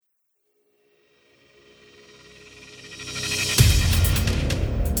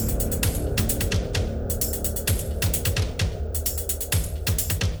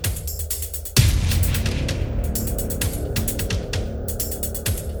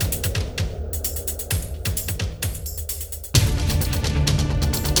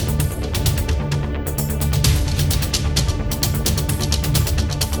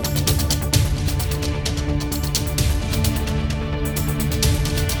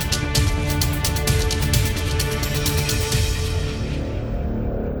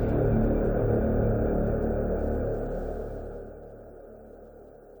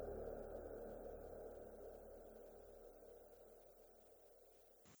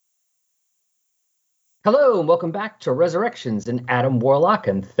Hello, and welcome back to Resurrections, an Adam Warlock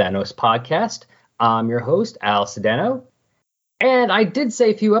and Thanos podcast. I'm your host, Al Sedano. And I did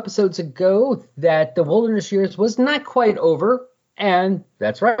say a few episodes ago that the Wilderness Years was not quite over. And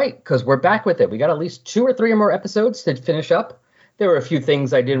that's right, because we're back with it. We got at least 2 or 3 more episodes to finish up. There were a few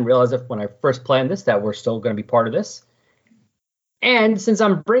things I didn't realize when I first planned this that were still going to be part of this. And since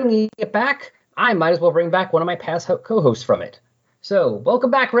I'm bringing it back, I might as well bring back one of my past co-hosts from it. So,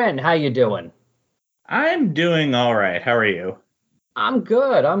 welcome back, Ren. How you doing? I'm doing all right. How are you? I'm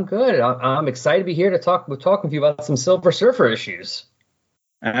good. I'm excited to be here to talk with you about some Silver Surfer issues.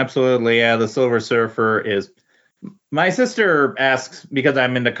 Absolutely, yeah. The Silver Surfer is... My sister asks, because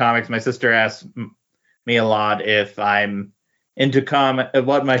I'm into comics, my sister asks me a lot if I'm into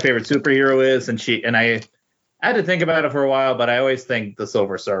what my favorite superhero is, and I had to think about it for a while, but I always think the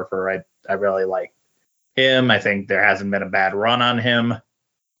Silver Surfer. I really like him. I think there hasn't been a bad run on him,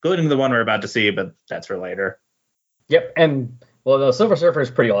 including the one we're about to see, but that's for later. Yep, and well, the Silver Surfer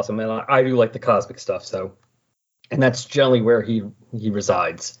is pretty awesome, and I do like the cosmic stuff, and that's generally where he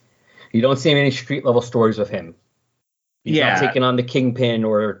resides. You don't see any street level stories with him. He's not taking on the Kingpin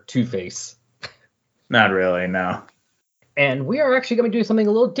or Two-Face. Not really, no. And we are actually going to do something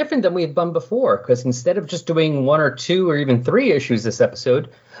a little different than we had done before, because instead of just doing 1 or 2 or even 3 issues this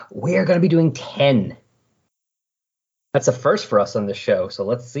episode, we are going to be doing 10. That's a first for us on this show, so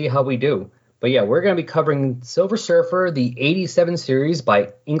let's see how we do. But yeah, we're going to be covering Silver Surfer, the 87 series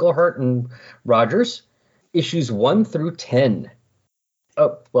by Englehart and Rogers, issues 1 through 10.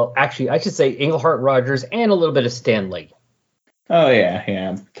 Oh, well, actually, I should say Englehart, Rogers, and a little bit of Stan Lee. Oh,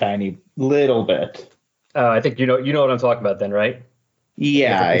 yeah, tiny little bit. I think you know what I'm talking about then, right?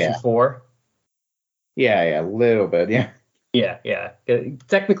 Yeah. Issue 4? Yeah, a little bit, yeah. Yeah.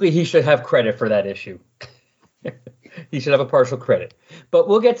 Technically, he should have credit for that issue. He should have a partial credit. But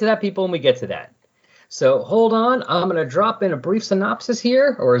we'll get to that, people, when we get to that. So hold on. I'm going to drop in a brief synopsis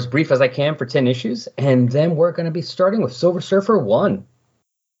here, or as brief as I can for 10 issues, and then we're going to be starting with Silver Surfer 1.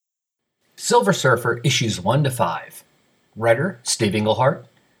 Silver Surfer issues 1 to 5. Writer, Steve Englehart.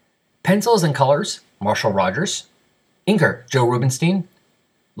 Pencils and colors, Marshall Rogers. Inker, Joe Rubinstein.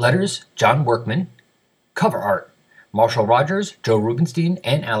 Letters, John Workman. Cover art, Marshall Rogers, Joe Rubinstein,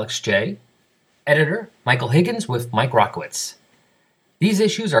 and Alex J. Editor, Michael Higgins with Mike Rockowitz. These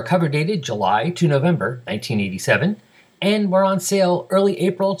issues are cover dated July to November 1987, and were on sale early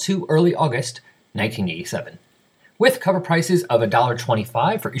April to early August 1987, with cover prices of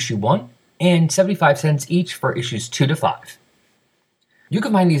 $1.25 for issue 1 and 75 cents each for issues 2 to 5. You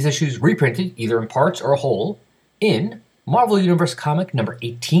can find these issues reprinted either in parts or whole in Marvel Universe Comic number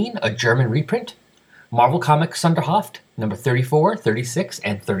 18, a German reprint, Marvel Comics Sonderheft number 34, 36,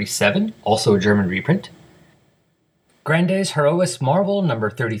 and 37, also a German reprint, Grandes Heroes Marvel number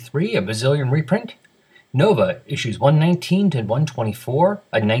 33, a Brazilian reprint, Nova issues 119 to 124,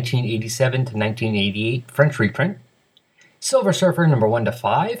 a 1987 to 1988 French reprint, Silver Surfer number 1 to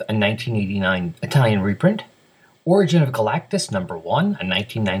 5, a 1989 Italian reprint, Origin of Galactus number 1, a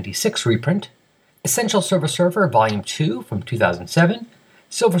 1996 reprint, Essential Silver Surfer Volume 2 from 2007,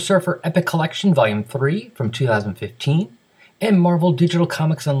 Silver Surfer Epic Collection Volume 3 from 2015, and Marvel Digital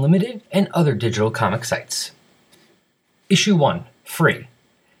Comics Unlimited and other digital comic sites. Issue 1, Free.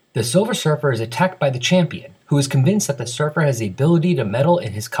 The Silver Surfer is attacked by the Champion, who is convinced that the Surfer has the ability to meddle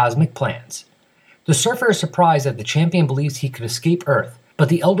in his cosmic plans. The Surfer is surprised that the Champion believes he could escape Earth, but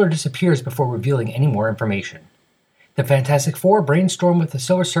the Elder disappears before revealing any more information. The Fantastic Four brainstorm with the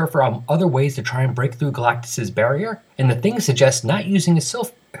Silver Surfer on other ways to try and break through Galactus' barrier, and the Thing suggests not using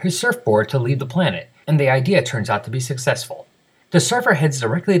his surfboard to leave the planet, and the idea turns out to be successful. The Surfer heads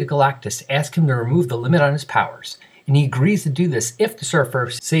directly to Galactus to ask him to remove the limit on his powers, and he agrees to do this if the Surfer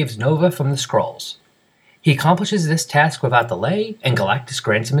saves Nova from the Skrulls. He accomplishes this task without delay, and Galactus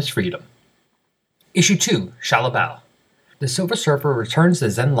grants him his freedom. Issue 2, Shalla-Bal. The Silver Surfer returns to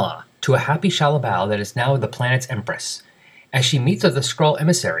Zenn-La, to a happy Shalla-Bal that is now the planet's empress. As she meets with the Skrull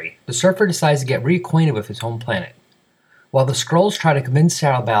emissary, the Surfer decides to get reacquainted with his home planet. While the Skrulls try to convince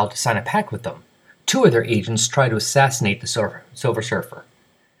Shalla-Bal to sign a pact with them, 2 of their agents try to assassinate the Silver Surfer.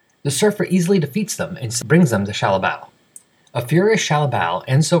 The Surfer easily defeats them and brings them to Shalla-Bal. A furious Shalla-Bal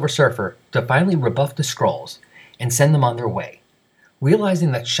and Silver Surfer to finally rebuff the Skrulls and send them on their way.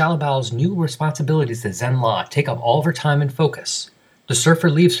 Realizing that Shalla-Bal's new responsibilities to Zenn-La take up all of her time and focus, the Surfer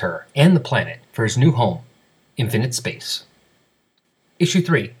leaves her and the planet for his new home, infinite space. Issue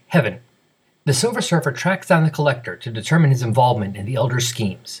 3, Heaven. The Silver Surfer tracks down the Collector to determine his involvement in the Elder's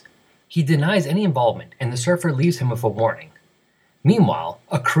schemes. He denies any involvement, and the Surfer leaves him with a warning. Meanwhile,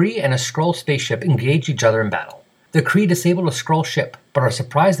 a Kree and a Skrull spaceship engage each other in battle. The Kree disable a Skrull ship, but are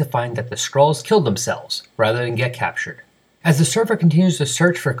surprised to find that the Skrulls killed themselves, rather than get captured. As the Surfer continues to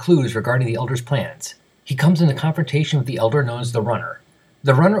search for clues regarding the Elder's plans, he comes into confrontation with the Elder known as the Runner.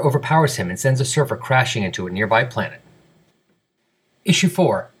 The Runner overpowers him and sends the Surfer crashing into a nearby planet. Issue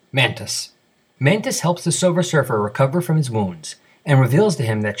 4, Mantis. Mantis helps the Silver Surfer recover from his wounds, and reveals to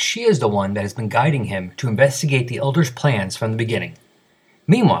him that she is the one that has been guiding him to investigate the Elder's plans from the beginning.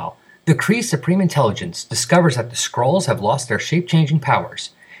 Meanwhile, the Kree Supreme Intelligence discovers that the Skrulls have lost their shape-changing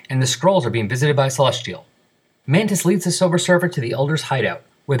powers, and the Skrulls are being visited by Celestial. Mantis leads the Silver Surfer to the Elder's hideout,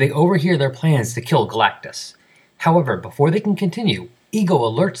 where they overhear their plans to kill Galactus. However, before they can continue, Ego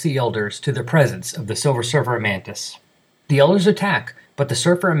alerts the Elders to the presence of the Silver Surfer and Mantis. The Elders attack, but the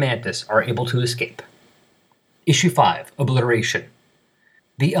Surfer and Mantis are able to escape. Issue 5, Obliteration.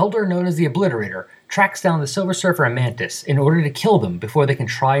 The Elder known as the Obliterator tracks down the Silver Surfer and Mantis in order to kill them before they can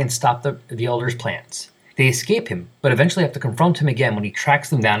try and stop the Elder's plans. They escape him, but eventually have to confront him again when he tracks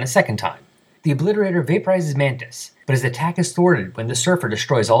them down a second time. The Obliterator vaporizes Mantis, but his attack is thwarted when the Surfer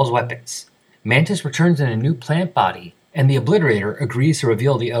destroys all his weapons. Mantis returns in a new plant body, and the Obliterator agrees to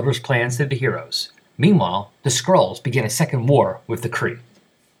reveal the Elder's plans to the heroes. Meanwhile, the Skrulls begin a second war with the Kree.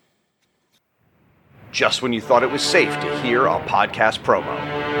 Just when you thought it was safe to hear a podcast promo.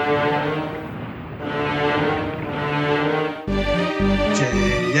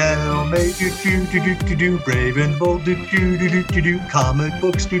 JL May do brave and bold do comic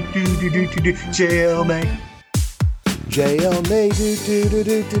books do JL May. JL May do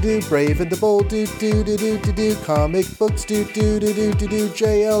brave and the bold do comic books do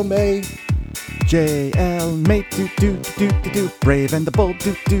JL May. JL May do brave and the bold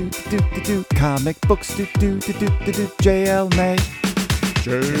do comic books do JL May.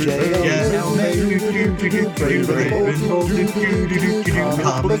 JL May do brave and bold do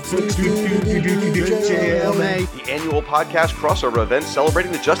comic books do JL May. The annual podcast crossover event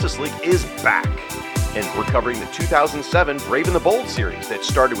celebrating the Justice League is back. And we're covering the 2007 Brave and the Bold series that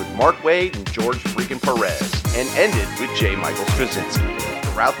started with Mark Waid and George freaking Perez and ended with J. Michael Straczynski.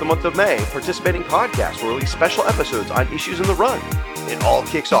 Throughout the month of May, participating podcasts will release special episodes on issues in the run. It all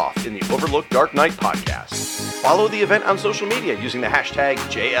kicks off in the Overlooked Dark Knight podcast. Follow the event on social media using the hashtag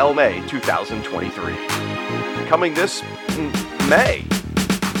JLMay2023. Coming this May.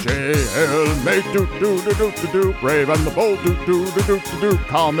 JL May do brave and the bold do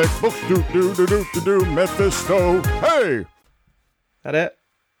comic books do Mephisto. Hey! That it?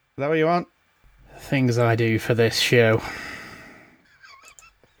 Is that what you want? Things I do for this show.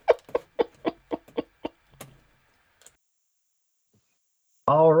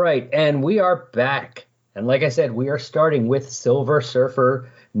 All right, and we are back. And like I said, we are starting with Silver Surfer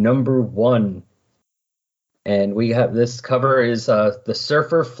 #1. And we have this cover is the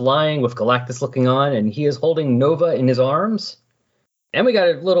Surfer flying with Galactus looking on, and he is holding Nova in his arms. And we got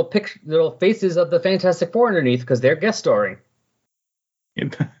a little picture, little faces of the Fantastic Four underneath because they're guest starring.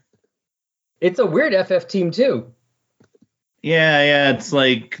 Yep. It's a weird FF team too. Yeah, it's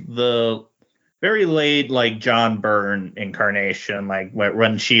like the very late, like John Byrne incarnation, like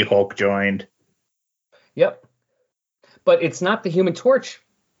when She-Hulk joined. Yep. But it's not the Human Torch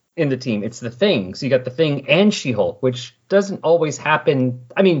in the team. It's the Thing. So you got the Thing and She-Hulk, which doesn't always happen.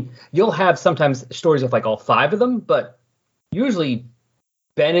 I mean, you'll have sometimes stories with like all 5 of them, but usually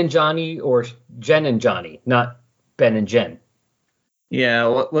Ben and Johnny or Jen and Johnny, not Ben and Jen.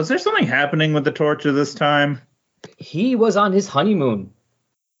 Yeah, was there something happening with the Torch at this time? He was on his honeymoon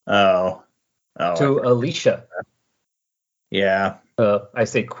Oh, to Alicia. Yeah. I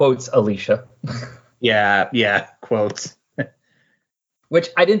say quotes Alicia. Yeah, quotes. Which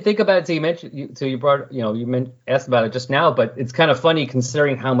I didn't think about until you mentioned. So you brought, asked about it just now. But it's kind of funny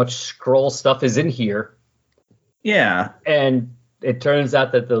considering how much Skrull stuff is in here. Yeah. And it turns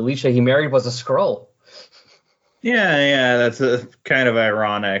out that the Alicia he married was a Skrull. Yeah, that's kind of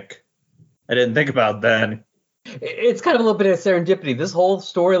ironic. I didn't think about that. It's kind of a little bit of serendipity. This whole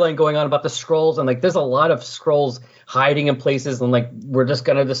storyline going on about the Skrulls, and like there's a lot of Skrulls hiding in places, and like we're just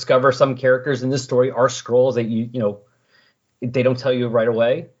gonna discover some characters in this story are Skrulls that they don't tell you right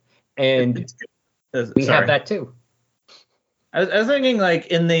away, and we have that too. I was thinking, like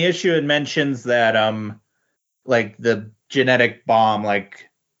in the issue, it mentions that like the genetic bomb, like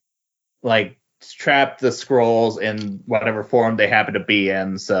trapped the Skrulls in whatever form they happen to be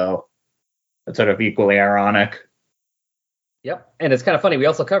in. So that's sort of equally ironic. Yep, and it's kind of funny. We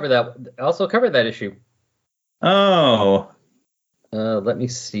also covered that issue. Oh. Let me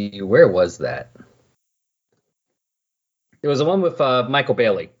see. Where was that? It was the one with Michael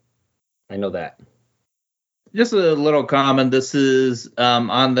Bailey. I know that. Just a little comment. This is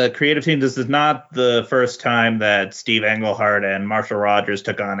on the creative team. This is not the first time that Steve Englehart and Marshall Rogers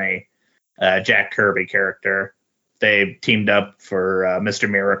took on a Jack Kirby character. They teamed up for Mr.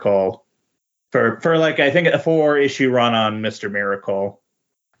 Miracle for like I think a 4-issue run on Mr. Miracle.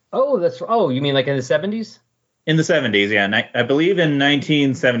 Oh, you mean like in the 70s? In the 70s, yeah. I believe in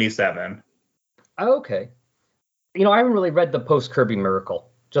 1977. Oh, okay. You know, I haven't really read the post Kirby Miracle,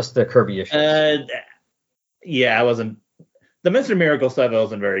 just the Kirby issues. Yeah, I wasn't. The Mr. Miracle stuff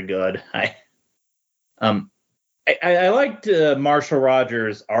wasn't very good. I liked Marshall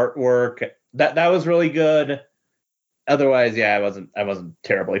Rogers' artwork. That was really good. Otherwise, yeah, I wasn't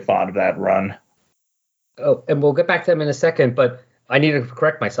terribly fond of that run. Oh, and we'll get back to them in a second, but I need to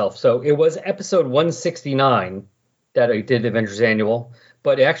correct myself. So it was episode 169 that I did Avengers Annual,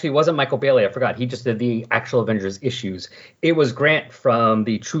 but it actually wasn't Michael Bailey. I forgot. He just did the actual Avengers issues. It was Grant from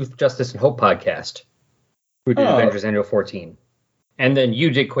the Truth, Justice, and Hope podcast who did Avengers Annual 14. And then you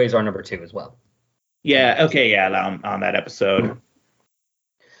did Quasar number 2 as well. Yeah, okay, yeah, on that episode.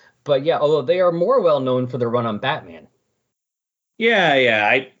 But yeah, although they are more well known for their run on Batman.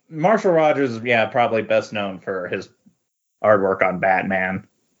 Yeah. Marshall Rogers, yeah, probably best known for his artwork on Batman.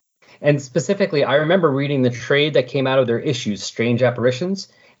 And specifically, I remember reading the trade that came out of their issues, Strange Apparitions,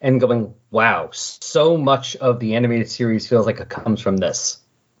 and going, wow, so much of the animated series feels like it comes from this.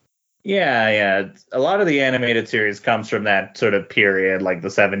 Yeah. A lot of the animated series comes from that sort of period, like the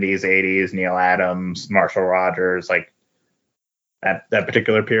 70s, 80s, Neil Adams, Marshall Rogers, like that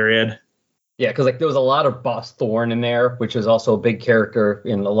particular period. Yeah, because like there was a lot of Boss Thorne in there, which is also a big character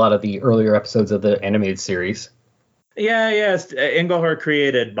in a lot of the earlier episodes of the animated series. Yeah. Englehart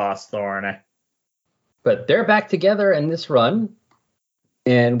created Boss Thorne. But they're back together in this run.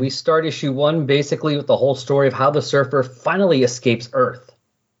 And we start issue 1 basically with the whole story of how the Surfer finally escapes Earth.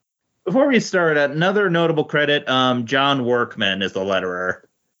 Before we start, another notable credit, John Workman is the letterer.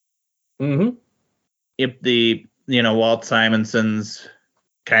 Mm-hmm. If Walt Simonson's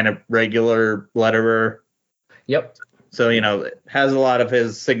kind of regular letterer. Yep. So, it has a lot of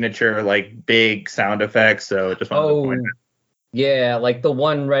his signature, like, big sound effects, so just wanted to point out. Yeah, like the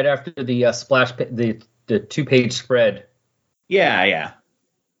one right after the splash, the 2-page spread. Yeah.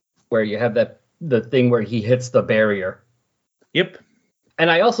 Where you have the thing where he hits the barrier. Yep. And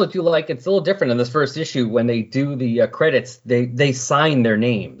I also do like, it's a little different in this first issue when they do the credits, they sign their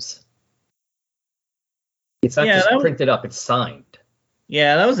names. It's not just printed up, it's signed.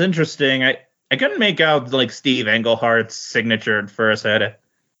 Yeah, that was interesting. I couldn't make out like Steve Englehart's signature at first. I had to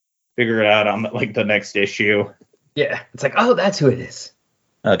figure it out on like the next issue. Yeah, it's like, oh, that's who it is.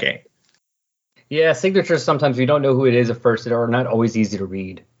 Okay. Yeah, signatures sometimes you don't know who it is at first. They're not always easy to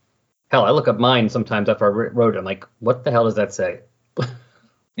read. Hell, I look up mine sometimes after I wrote it. I'm like, what the hell does that say?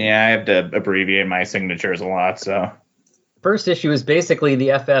 Yeah, I have to abbreviate my signatures a lot, so. First issue is basically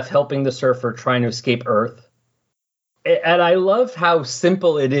the FF helping the Surfer trying to escape Earth. And I love how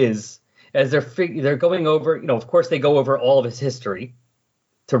simple it is as they're going over, of course they go over all of his history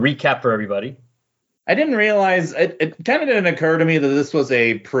to recap for everybody. I didn't realize, it kind of didn't occur to me that this was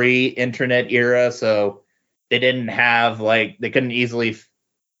a pre-internet era, so they didn't have, they couldn't easily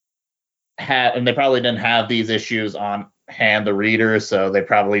have, and they probably didn't have these issues on hand, the readers, so they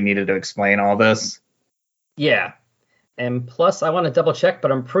probably needed to explain all this. Yeah. And plus, I want to double check,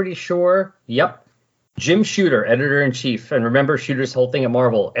 but I'm pretty sure, yep. Jim Shooter, editor-in-chief, and remember Shooter's whole thing at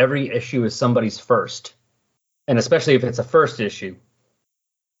Marvel, every issue is somebody's first. And especially if it's a first issue.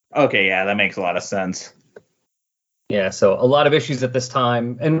 Okay, yeah, that makes a lot of sense. Yeah, so a lot of issues at this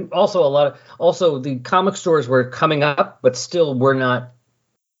time, and also the comic stores were coming up, but still were not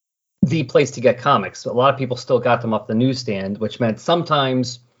the place to get comics. A lot of people still got them off the newsstand, which meant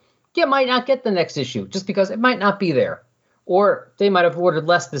sometimes you might not get the next issue just because it might not be there. Or they might have ordered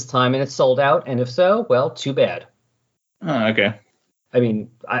less this time and it's sold out, and if so, well, too bad. Oh, okay. I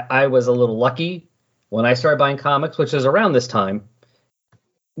mean, I was a little lucky when I started buying comics, which is around this time.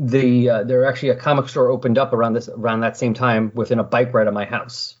 There actually a comic store opened up around that same time within a bike ride of my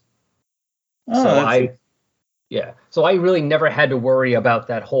house. Oh, so I really never had to worry about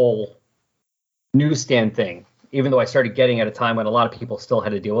that whole newsstand thing, even though I started getting at a time when a lot of people still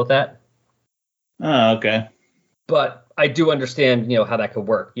had to deal with that. Oh, okay. But I do understand, how that could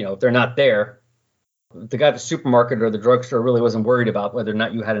work. If they're not there, the guy at the supermarket or the drugstore really wasn't worried about whether or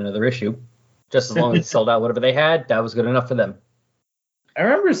not you had another issue. Just as long as it sold out whatever they had, that was good enough for them. I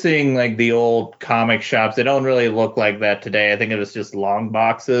remember seeing the old comic shops. They don't really look like that today. I think it was just long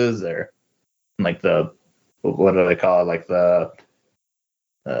boxes or what do they call it?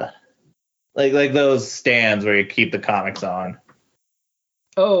 Like those stands where you keep the comics on.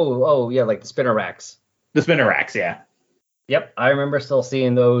 Oh yeah, like the spinner racks. The Spinnerax, yeah. Yep, I remember still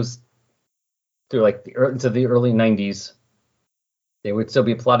seeing those through like into the early 90s. They would still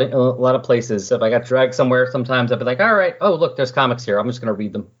be plotted in a lot of places. So if I got dragged somewhere, sometimes I'd be like, all right, oh, look, there's comics here. I'm just going to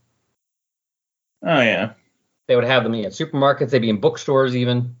read them. Oh, yeah. They would have them in supermarkets. They'd be in bookstores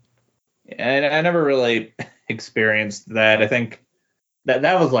even. Yeah, I never really experienced that. I think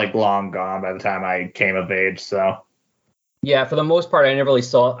that was like long gone by the time I came of age, so. Yeah, for the most part, I never really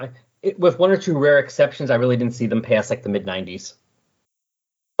saw with one or two rare exceptions, I really didn't see them past like the mid 90s.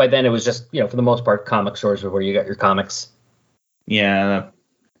 By then, it was just, for the most part, comic stores were where you got your comics. Yeah.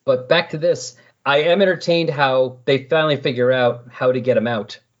 But back to this, I am entertained how they finally figure out how to get him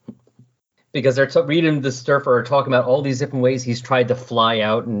out. Because they're reading the Surfer talking about all these different ways he's tried to fly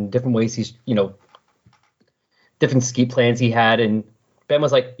out and different ways he's, different ski plans he had. And Ben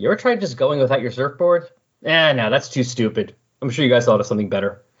was like, you ever tried just going without your surfboard? No, that's too stupid. I'm sure you guys thought of something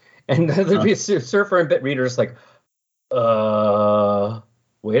better. And there'd be a Surfer and Bit readers like, wait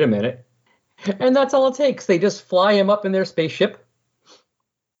a minute. And that's all it takes. They just fly him up in their spaceship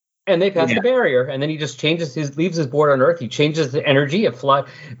and they pass the barrier. And then he just leaves his board on Earth. He changes the energy.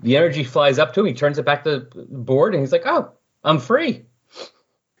 The energy flies up to him. He turns it back to the board and he's like, oh, I'm free.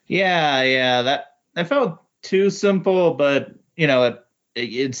 Yeah. That felt too simple, but,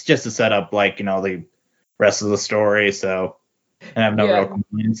 it's just a setup like, the rest of the story. So I have no real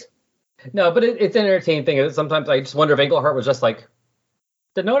complaints. No, but it's an entertaining thing. Sometimes I just wonder if Englehart was just like,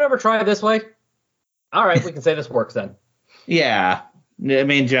 did no one ever try it this way? All right, we can say this works then. Yeah. I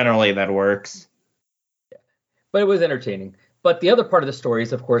mean, generally that works. Yeah. But it was entertaining. But the other part of the story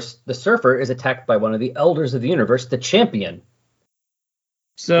is, of course, the Surfer is attacked by one of the elders of the universe, the Champion.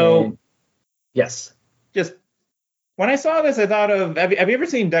 So, yes. Just when I saw this, I thought of, have you ever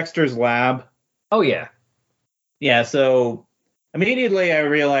seen Dexter's Lab? Oh, yeah. Yeah, so immediately I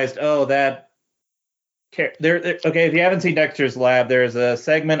realized, okay, if you haven't seen Dexter's Lab, there's a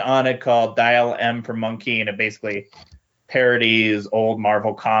segment on it called Dial M for Monkey, and it basically parodies old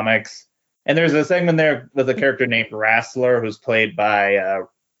Marvel comics. And there's a segment there with a character named Wrestler, who's played by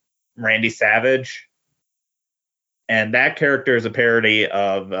Randy Savage. And that character is a parody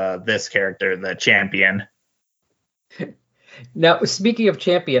of this character, the Champion. Now, speaking of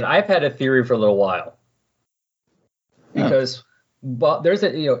Champion, I've had a theory for a little while. Because there's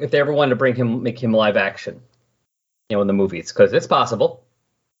if they ever wanted to make him live action, in the movies, because it's possible.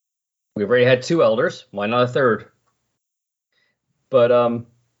 We've already had 2 elders. Why not a third? But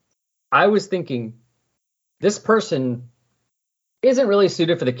I was thinking this person isn't really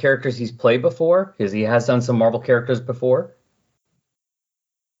suited for the characters he's played before, because he has done some Marvel characters before.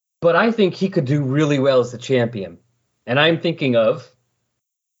 But I think he could do really well as the Champion. And I'm thinking of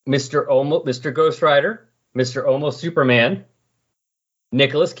Mr. Ghost Rider, Mr. Almost Superman,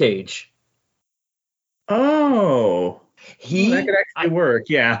 Nicolas Cage. Oh, that could actually work.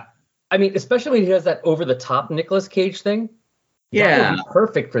 Yeah. I mean, especially when he does that over the top Nicolas Cage thing. Yeah. That would be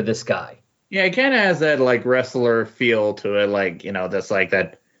perfect for this guy. Yeah, it kind of has that like wrestler feel to it, like, that's like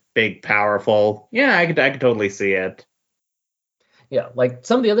that big, powerful. Yeah, I could totally see it. Yeah, like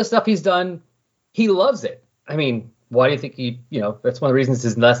some of the other stuff he's done, he loves it. I mean, why do you think that's one of the reasons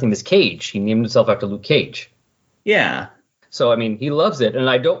his last name is Cage. He named himself after Luke Cage. Yeah. So, I mean, he loves it. And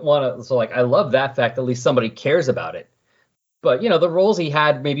I don't want to, I love that fact that at least somebody cares about it. But, the roles he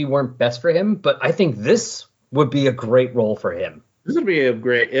had maybe weren't best for him. But I think this would be a great role for him. This would be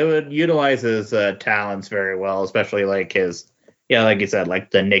it would utilize his talents very well, especially like his, like you said,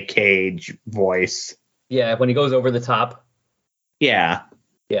 like the Nick Cage voice. Yeah, when he goes over the top. Yeah.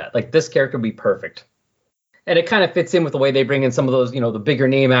 Yeah, like this character would be perfect. And it kind of fits in with the way they bring in some of those, the bigger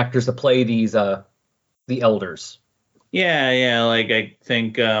name actors to play these, the elders. Yeah, like I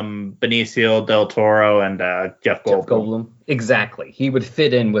think Benicio del Toro and Jeff Goldblum. Exactly. He would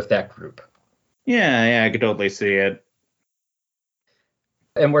fit in with that group. Yeah, I could totally see it.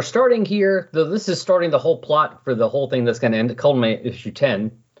 And we're starting here. This is starting the whole plot for the whole thing that's going to culminate issue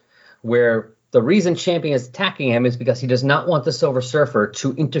 10, where the reason Champion is attacking him is because he does not want the Silver Surfer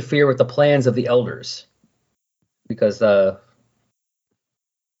to interfere with the plans of the elders. Because he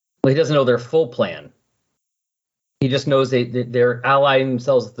doesn't know their full plan. He just knows they're allying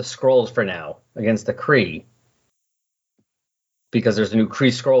themselves with the Skrulls for now against the Kree. Because there's a new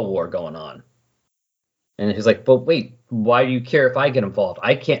Kree-Skrull war going on. And he's like, but wait, why do you care if I get involved?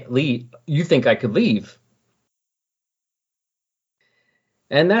 I can't leave. You think I could leave?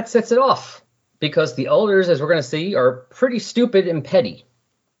 And that sets it off. Because the elders, as we're going to see, are pretty stupid and petty.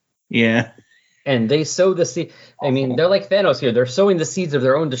 Yeah. And they sow the seed. I mean, they're like Thanos here. They're sowing the seeds of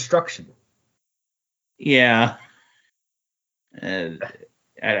their own destruction. Yeah. And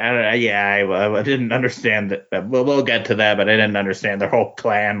I didn't understand that. We'll get to that, but I didn't understand their whole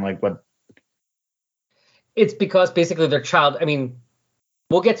plan. Like what? It's because basically their child. I mean,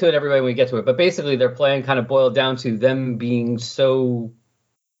 we'll get to it every way we get to it, but basically their plan kind of boiled down to them being so,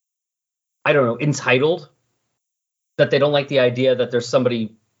 I don't know, entitled that they don't like the idea that there's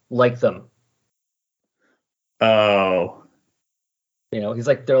somebody like them. Oh. You know,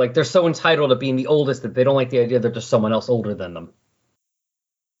 they're so entitled to being the oldest that they don't like the idea that there's someone else older than them.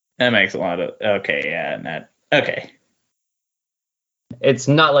 That makes a lot of okay. It's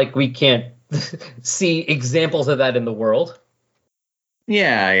not like we can't see examples of that in the world.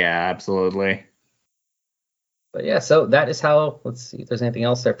 Yeah, absolutely. But yeah, so that is how, let's see if there's anything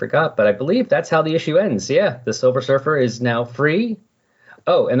else I forgot, but I believe that's how the issue ends. Yeah, the Silver Surfer is now free.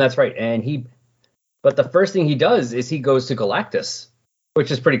 Oh, and that's right. But the first thing he does is he goes to Galactus, which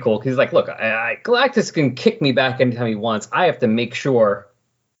is pretty cool. Because he's like, look, Galactus can kick me back anytime he wants. I have to make sure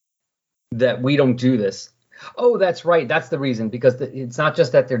that we don't do this. Oh, that's right. That's the reason. Because it's not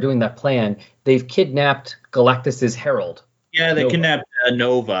just that they're doing that plan. They've kidnapped Galactus's herald. Yeah, they kidnapped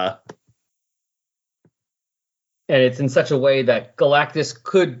Nova. And it's in such a way that Galactus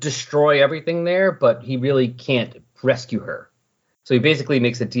could destroy everything there, but he really can't rescue her. So he basically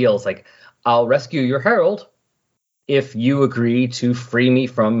makes a deal. It's like, I'll rescue your herald if you agree to free me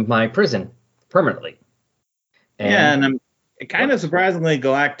from my prison permanently. And kind of surprisingly,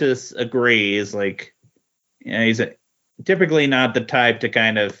 Galactus agrees. Like, he's typically not the type to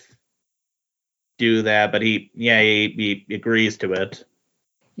kind of do that, but he agrees to it.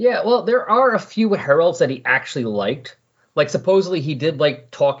 Yeah, well, there are a few heralds that he actually liked. Like, supposedly he did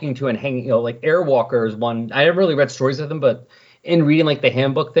like talking to and hanging, like Airwalker is one. I never really read stories of them, but in reading like the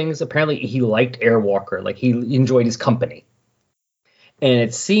handbook things, apparently he liked Airwalker. Like, he enjoyed his company. And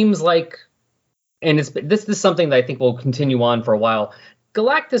it seems like, and this is something that I think will continue on for a while,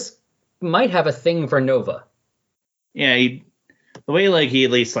 Galactus might have a thing for Nova. Yeah, the way like he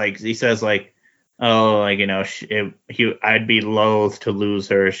at least like he says like, oh, like, I'd be loath to lose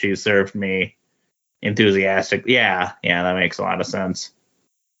her. She served me enthusiastic. Yeah, that makes a lot of sense.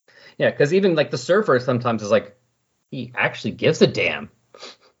 Yeah, because even like the Surfer sometimes is like, he actually gives a damn.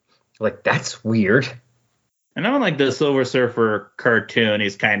 Like, that's weird. And I don't like the Silver Surfer cartoon.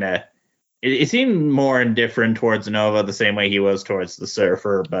 He's kind of, it seemed more indifferent towards Nova the same way he was towards the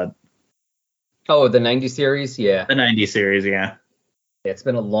Surfer, but. Oh, the 90s series? Yeah. The 90s series, yeah. Yeah, it's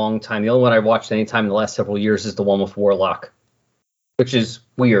been a long time. The only one I watched anytime in the last several years is the one with Warlock, which is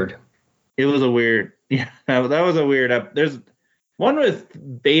weird. It was a weird, that was a weird. There's one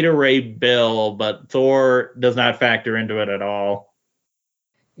with Beta Ray Bill, but Thor does not factor into it at all.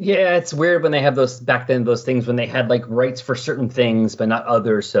 Yeah, it's weird when they have those back then, those things when they had like rights for certain things, but not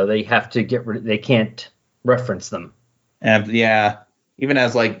others. So they have to they can't reference them. And yeah, even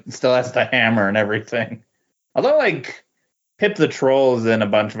as like still has the hammer and everything. Although like Pip the Troll is in a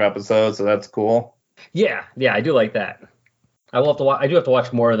bunch of episodes, so that's cool. Yeah, I do like that. I will have to watch. I do have to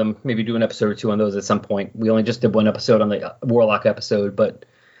watch more of them. Maybe do an episode or two on those at some point. We only just did one episode on the Warlock episode, but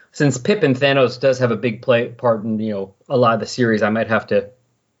since Pip and Thanos does have a big part in a lot of the series, I might have to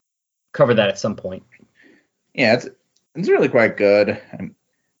cover that at some point. Yeah, it's really quite good.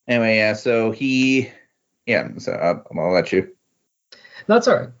 Anyway, yeah. So I'll let you. That's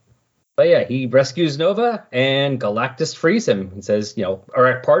all right. But yeah, he rescues Nova, and Galactus frees him and says,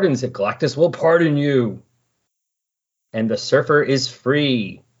 or pardons it. Galactus will pardon you. And the Surfer is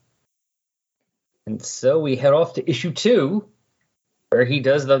free. And so we head off to issue 2, where he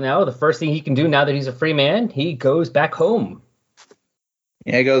does the first thing he can do now that he's a free man, he goes back home.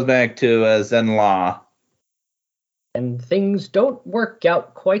 Yeah, he goes back to Zenn-La. And things don't work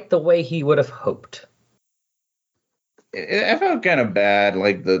out quite the way he would have hoped. I felt kind of bad,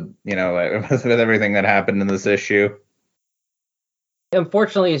 like with everything that happened in this issue.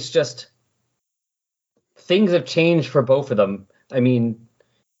 Unfortunately, it's just things have changed for both of them. I mean,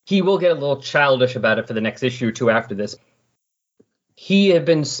 he will get a little childish about it for the next issue or two after this. He had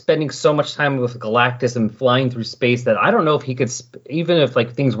been spending so much time with Galactus and flying through space that I don't know if he could, even if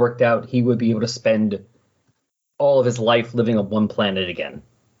like things worked out, he would be able to spend all of his life living on one planet again.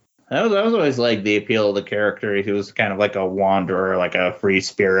 That was always like the appeal of the character. He was kind of like a wanderer, like a free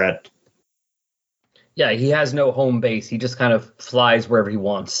spirit. Yeah, he has no home base. He just kind of flies wherever he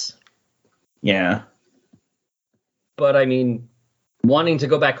wants. Yeah. But I mean, wanting to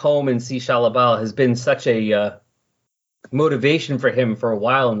go back home and see Shalla-Bal has been such a motivation for him for a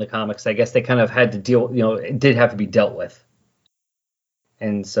while in the comics. I guess they kind of had to deal, it did have to be dealt with.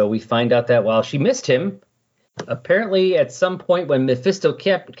 And so we find out that while she missed him, apparently at some point when Mephisto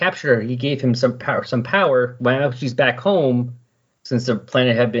captured her, he gave him some power. When she's back home, since the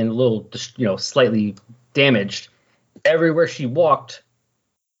planet had been a little, slightly damaged, everywhere she walked,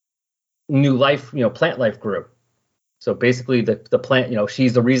 new life, plant life grew. So basically the plant,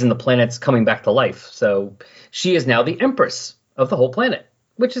 she's the reason the planet's coming back to life. So she is now the empress of the whole planet,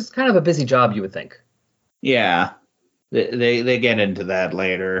 which is kind of a busy job, you would think. Yeah. They get into that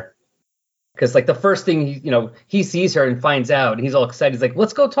later. Because like the first thing, he sees her and finds out, and he's all excited. He's like,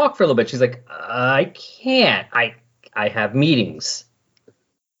 let's go talk for a little bit. She's like, I can't. I have meetings.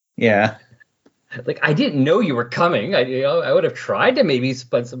 Yeah. Like, I didn't know you were coming. I would have tried to maybe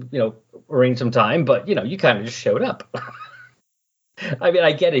spend some, arrange some time, but, you kind of just showed up. I mean,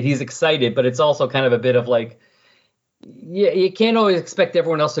 I get it. He's excited, but it's also kind of a bit of like, yeah, you can't always expect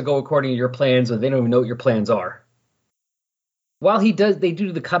everyone else to go according to your plans when they don't even know what your plans are. While they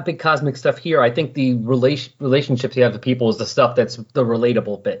do the big cosmic stuff here, I think the relationships you have with people is the stuff that's the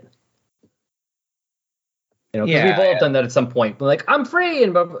relatable bit. Because we've all done that at some point. We're like, I'm free,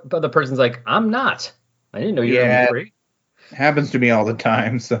 and but the person's like, I'm not. I didn't know you were gonna be free. It happens to me all the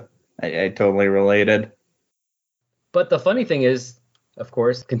time, so I totally related. But the funny thing is, of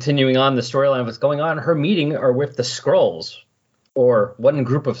course, continuing on the storyline of what's going on, her meeting are with the Skrulls, or one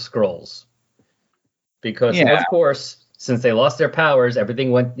group of Skrulls. Because, of course, since they lost their powers,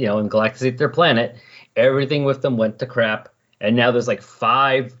 everything went, and Galactus ate their planet, everything with them went to crap. And now there's like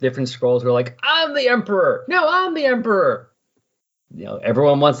 5 different Skrulls who are like, I'm the Emperor. No, I'm the Emperor.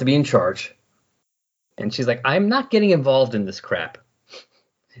 Everyone wants to be in charge. And she's like, I'm not getting involved in this crap.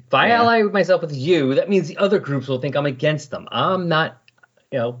 If I ally myself with you, that means the other groups will think I'm against them. I'm not,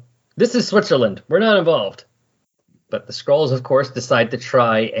 this is Switzerland. We're not involved. But the Skrulls, of course, decide to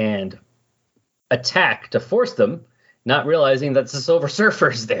try and attack to force them, not realizing that the Silver Surfer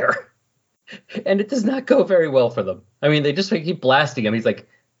is there. And it does not go very well for them. I mean, they just keep blasting him. He's like,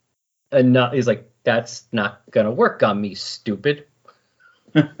 that's not going to work on me, stupid.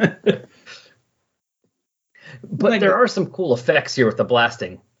 But there are some cool effects here with the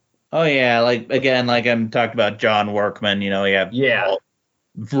blasting. Oh, yeah. Like I'm talking about John Workman, you have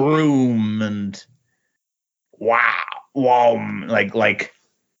vroom and wow, like.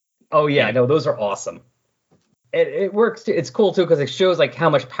 Oh, yeah. No, those are awesome. It works too. It's cool too because it shows like how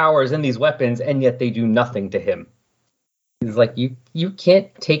much power is in these weapons, and yet they do nothing to him. He's like, you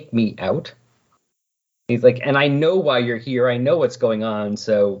can't take me out. He's like, and I know why you're here. I know what's going on.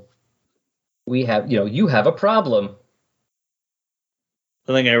 So we have, you have a problem.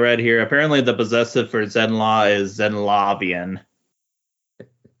 The thing I read here, apparently the possessive for Zenla is Zenlavian.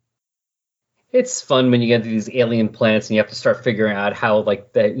 It's fun when you get to these alien planets and you have to start figuring out how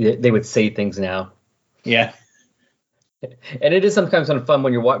like they would say things now. Yeah. And it is sometimes kind of fun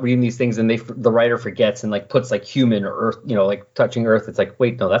when you're reading these things and the writer forgets and like puts like human or earth, like touching earth. It's like,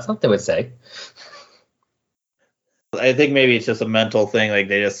 wait, no, that's not what they would say. I think maybe it's just a mental thing. Like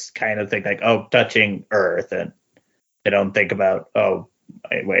they just kind of think like, oh, touching earth. And they don't think about, oh,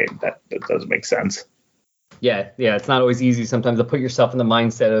 wait, that doesn't make sense. Yeah. It's not always easy sometimes to put yourself in the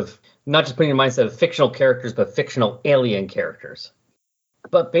mindset of not just putting in the mindset of fictional characters, but fictional alien characters.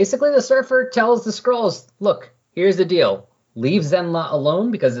 But basically the Surfer tells the Skrulls, look, here's the deal. Leave Zenla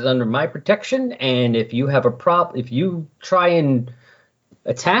alone because it's under my protection. And if you have a if you try and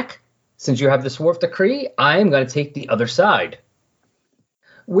attack, since you have the Swarf Decree, I am going to take the other side.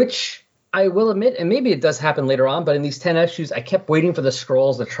 Which I will admit, and maybe it does happen later on, but in these 10 issues, I kept waiting for the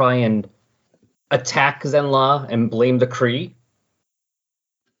Skrulls to try and attack Zenla and blame the Kree.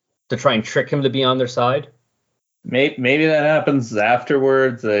 To try and trick him to be on their side. Maybe that happens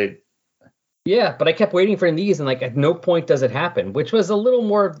afterwards. Yeah, but I kept waiting for these, and like at no point does it happen, which was a little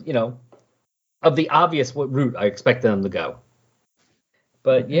more, of the obvious route I expected them to go.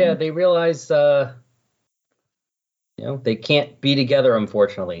 But yeah, they realize, they can't be together,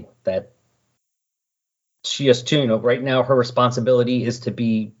 unfortunately. That she has to, right now her responsibility is to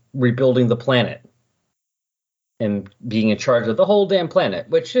be rebuilding the planet and being in charge of the whole damn planet,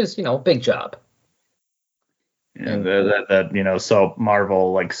 which is, a big job. And that soap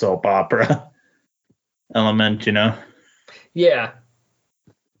Marvel like soap opera element, Yeah.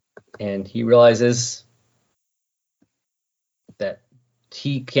 And he realizes that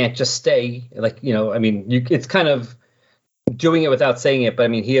he can't just stay it's kind of doing it without saying it, but I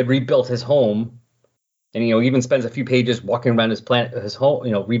mean, he had rebuilt his home and, even spends a few pages walking around his planet, his home,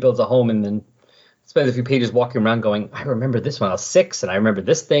 rebuilds a home and then spends a few pages walking around going, I remember this when I was 6 and I remember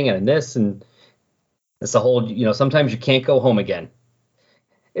this thing and this, and it's the whole, sometimes you can't go home again.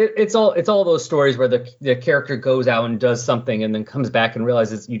 It's all those stories where the character goes out and does something and then comes back and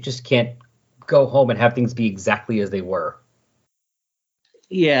realizes you just can't go home and have things be exactly as they were.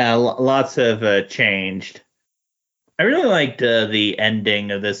 Yeah, lots have changed. I really liked the ending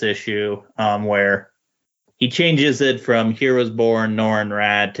of this issue, where he changes it from Here Was Born Norrin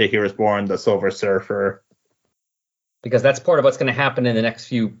Radd to Here Was Born the Silver Surfer. Because that's part of what's going to happen in the next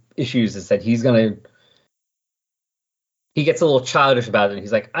few issues is that he gets a little childish about it.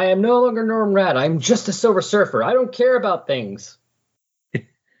 He's like, I am no longer Norrin Radd. I'm just a Silver Surfer. I don't care about things. He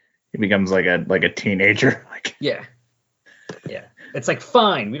becomes like a teenager. Yeah. It's like,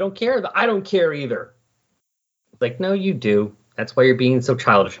 fine, we don't care. I don't care either. Like, no, you do. That's why you're being so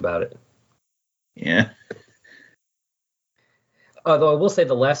childish about it. Yeah. Although I will say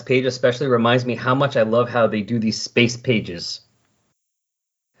the last page especially reminds me how much I love how they do these space pages.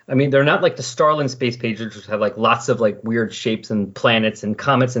 I mean, they're not like the Starlin space pages, which have like lots of like weird shapes and planets and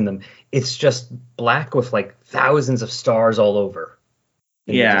comets in them. It's just black with like thousands of stars all over.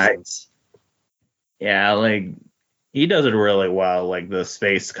 Yeah. Yeah, like he does it really well, like the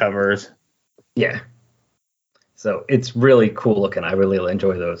space covers. Yeah. So it's really cool looking. I really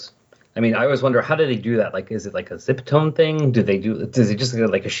enjoy those. I mean, I always wonder, how do they do that? Like, is it like a zip tone thing? Does it just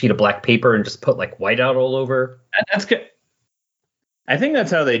get like a sheet of black paper and just put like white out all over? That's good. I think that's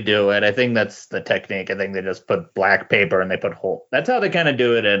how they do it. I think that's the technique. I think they just put black paper and they put whole. That's how they kind of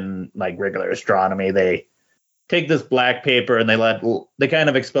do it in like regular astronomy. They take this black paper and they kind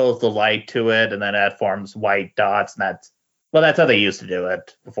of expose the light to it, and then that forms white dots. And that's how they used to do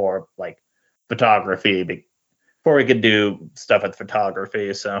it before, like photography, before we could do stuff with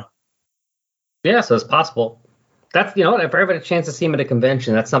photography. So. Yeah, so it's possible. That's, you know what, if I ever had a chance to see him at a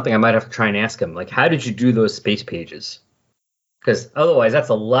convention, that's something I might have to try and ask him. Like, how did you do those space pages? Because otherwise, that's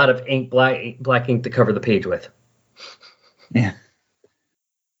a lot of black ink to cover the page with. Yeah.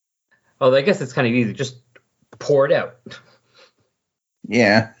 Although I guess it's kind of easy. Just pour it out.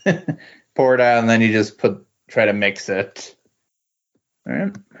 Yeah. Pour it out, and then you just try to mix it. All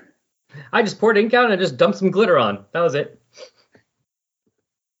right. I just poured ink out and I just dumped some glitter on. That was it.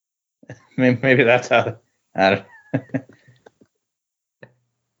 Maybe that's how.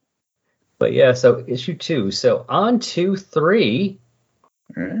 But yeah, so issue 2. So on to 3,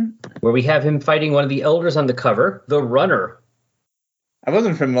 where we have him fighting one of the elders on the cover, the Runner. I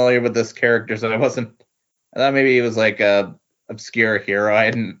wasn't familiar with this character, so I thought maybe he was like a obscure hero I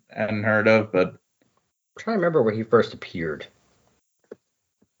hadn't heard of, but I'm trying to remember where he first appeared.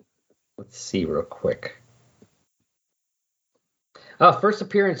 Let's see real quick. First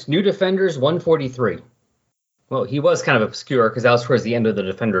appearance, New Defenders 143. Well, he was kind of obscure because that was towards the end of the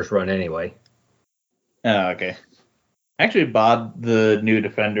Defenders run anyway. Oh, okay. I actually bought the New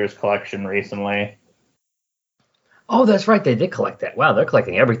Defenders collection recently. Oh, that's right. They did collect that. Wow, they're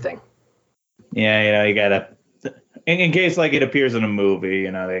collecting everything. Yeah, you gotta, in case like it appears in a movie,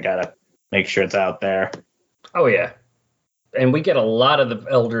 they gotta make sure it's out there. Oh, yeah. And we get a lot of the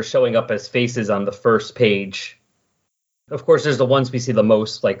elders showing up as faces on the first page. Of course, there's the ones we see the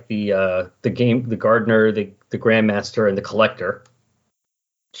most, like the Gardener, the Grandmaster, and the Collector.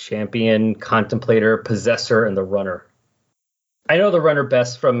 Champion, Contemplator, Possessor, and the Runner. I know the Runner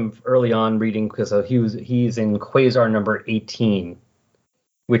best from early on reading because he's in Quasar number 18,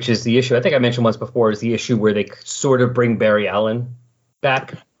 which is the issue I think I mentioned once before, is the issue where they sort of bring Barry Allen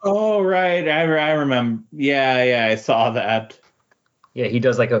back. Oh, right. I remember. Yeah, I saw that. Yeah, he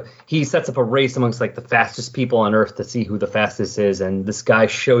does he sets up a race amongst like the fastest people on Earth to see who the fastest is, and this guy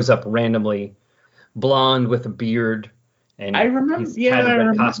shows up randomly, blonde with a beard, and I remember. Yeah, I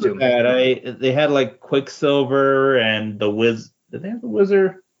remember costume. That. They had like Quicksilver and the Wiz. Did they have the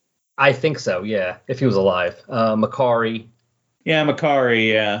Wizard? I think so. Yeah, if he was alive, Makari. Yeah,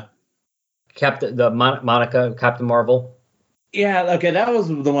 Makari. Yeah. Monica, Captain Marvel. Yeah. Okay, that was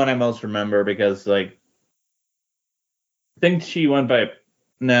the one I most remember because like. I think she went by.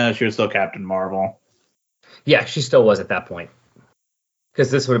 No, she was still Captain Marvel. Yeah, she still was at that point.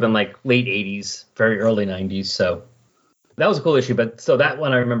 Because this would have been like late 80s, very early 90s. So that was a cool issue. But so that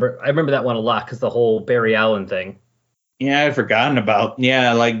one I remember that one a lot because the whole Barry Allen thing. Yeah, I'd forgotten about.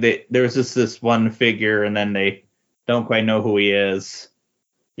 Yeah, like there was just this one figure, and then they don't quite know who he is.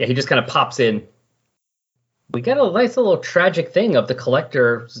 Yeah, he just kind of pops in. We got a nice little tragic thing of the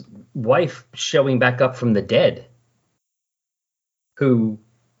Collector's wife showing back up from the dead. Who,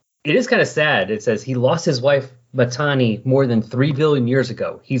 it is kind of sad. It says he lost his wife, Matani, more than 3 billion years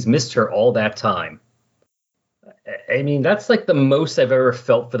ago. He's missed her all that time. I mean, that's like the most I've ever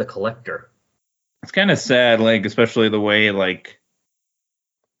felt for the Collector. It's kind of sad, like, especially the way, like,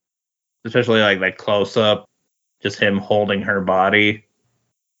 that close up, just him holding her body.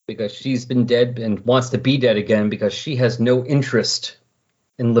 Because she's been dead and wants to be dead again because she has no interest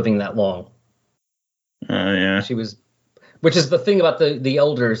in living that long. Oh, yeah. She was... Which is the thing about the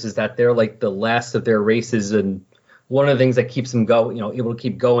elders is that they're like the last of their races and one of the things that keeps them able to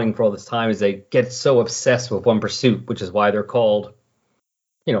keep going for all this time is they get so obsessed with one pursuit, which is why they're called,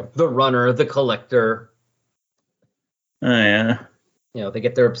 the runner, the collector. Oh, yeah. They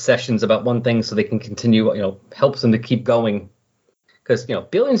get their obsessions about one thing so they can continue, helps them to keep going. Because,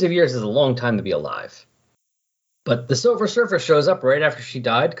 billions of years is a long time to be alive. But the Silver Surfer shows up right after she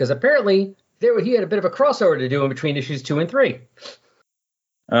died because apparently he had a bit of a crossover to do in between issues 2 and 3.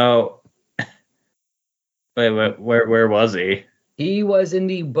 Oh. Wait, where was he? He was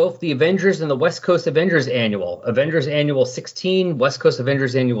in both the Avengers and the West Coast Avengers Annual. Avengers Annual 16, West Coast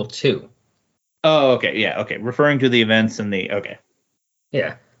Avengers Annual 2. Oh, okay. Yeah, okay. Referring to the events in the... Okay.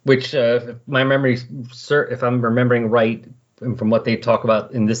 Yeah, which, if I'm remembering right, and from what they talk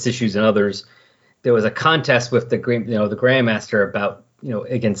about in this issues and others, there was a contest with the Grandmaster about,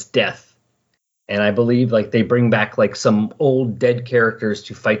 against death. And I believe, they bring back, some old dead characters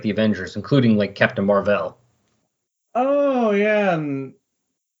to fight the Avengers, including, Captain Marvel. Oh, yeah. And...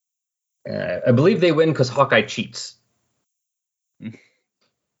 I believe they win because Hawkeye cheats.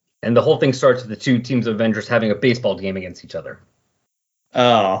 And the whole thing starts with the two teams of Avengers having a baseball game against each other.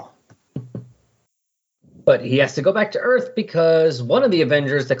 Oh. But he has to go back to Earth because one of the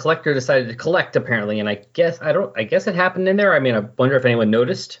Avengers, the Collector, decided to collect, apparently. And I guess it happened in there. I mean, I wonder if anyone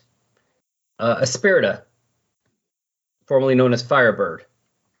noticed. Aspirita, formerly known as Firebird.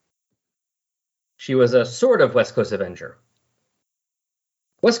 She was a sort of West Coast Avenger.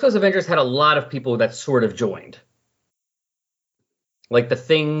 West Coast Avengers had a lot of people that sort of joined. The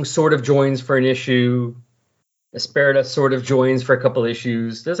Thing sort of joins for an issue. Aspirita sort of joins for a couple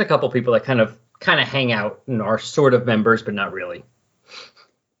issues. There's a couple people that kind of hang out and are sort of members, but not really.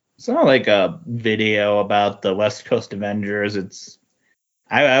 It's not like a video about the West Coast Avengers.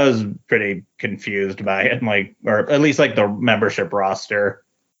 I was pretty confused by it, or at least the membership roster.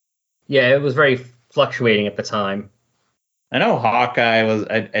 Yeah, it was very fluctuating at the time. I know Hawkeye was.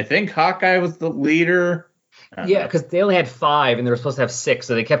 I think Hawkeye was the leader. Yeah, because they only had 5 and they were supposed to have 6,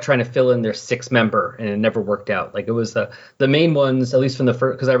 so they kept trying to fill in their 6th member, and it never worked out. It was the main ones, at least from the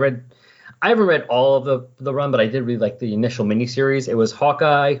first. Because I haven't read all of the run, but I did read the initial miniseries. It was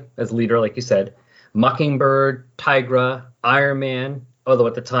Hawkeye as leader, like you said, Mockingbird, Tigra, Iron Man, although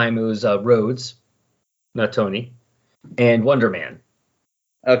at the time it was Rhodes, not Tony, and Wonder Man.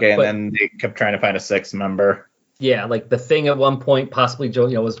 Okay, and then they kept trying to find a 6th member. Yeah, the Thing at one point possibly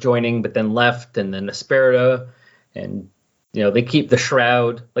was joining, but then left, and then Aspirita, and they keep the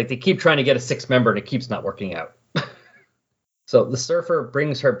Shroud. They keep trying to get a 6th member, and it keeps not working out. So the Surfer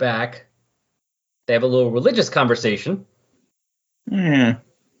brings her back. They have a little religious conversation. Yeah.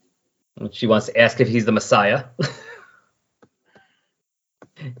 She wants to ask if he's the Messiah.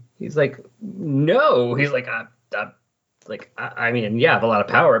 He's like, no. He's like, I mean, yeah, I have a lot of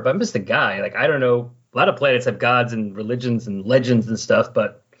power, but I'm just a guy. I don't know. A lot of planets have gods and religions and legends and stuff,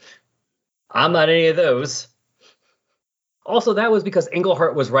 but I'm not any of those. Also, that was because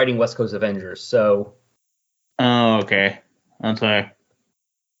Englehart was writing West Coast Avengers, so... Oh, okay. I'm sorry.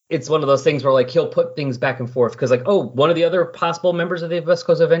 It's one of those things where, he'll put things back and forth, because, one of the other possible members of the West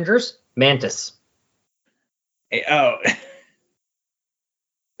Coast Avengers? Mantis. Oh.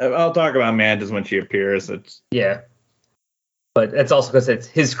 I'll talk about Mantis when she appears. Yeah. But it's also because it's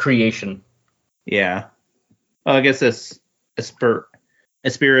his creation. Yeah. Well, I guess this Aspirita,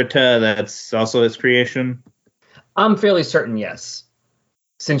 that's also his creation. I'm fairly certain, yes.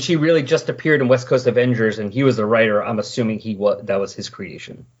 Since she really just appeared in West Coast Avengers and he was the writer, I'm assuming that was his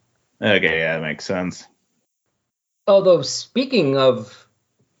creation. Okay, yeah, that makes sense. Although, speaking of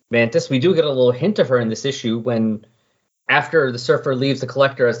Mantis, we do get a little hint of her in this issue when, after the Surfer leaves the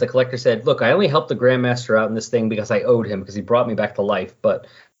Collector, as the Collector said, look, I only helped the Grandmaster out in this thing because I owed him, because he brought me back to life, but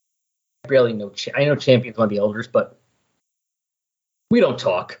I barely know. I know Champion's one of the Elders, but we don't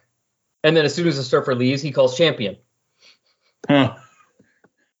talk. And then as soon as the Surfer leaves, he calls Champion. Huh.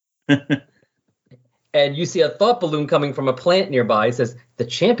 And you see a thought balloon coming from a plant nearby. It says, the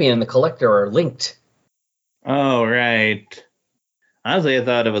Champion and the Collector are linked. Oh, right. Honestly, I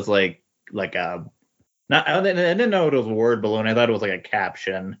thought it was like a... I didn't know it was a word balloon. I thought it was like a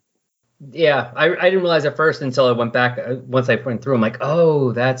caption. Yeah, I didn't realize at first until I went back. Once I went through, I'm like,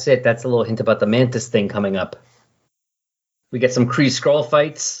 oh, that's it. That's a little hint about the Mantis thing coming up. We get some Kree Skrull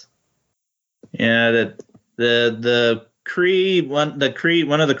fights. Yeah, the Kree one of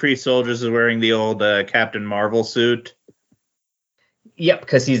the Kree soldiers is wearing the old Captain Marvel suit. Yep,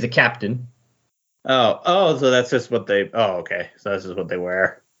 because he's the captain. Oh, so that's just what they. Oh, okay, so that's just what they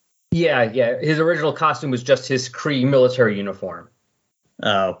wear. Yeah. His original costume was just his Kree military uniform.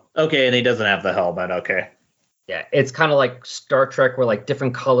 Oh, okay, and he doesn't have the helmet. Okay. Yeah, it's kind of like Star Trek, where like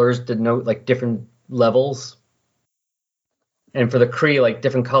different colors denote like different levels. And for the Kree, like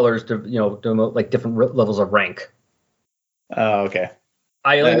different colors to denote like different levels of rank. Oh, okay.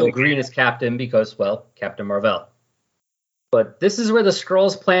 I only know green is Captain because, well, Captain Marvel. But this is where the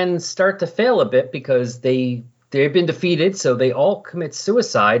Skrulls' plans start to fail a bit because they've been defeated, so they all commit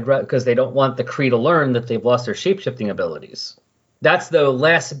suicide because they don't want the Kree to learn that they've lost their shapeshifting abilities. That's the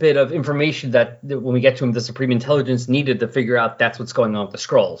last bit of information that when we get to him, the Supreme Intelligence needed to figure out that's what's going on with the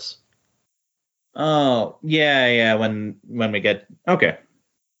Skrulls. Oh, yeah. When we get... Okay.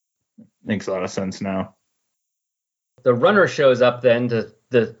 Makes a lot of sense now. The Runner shows up then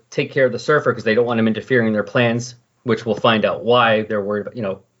to take care of the Surfer because they don't want him interfering in their plans, which we'll find out why they're worried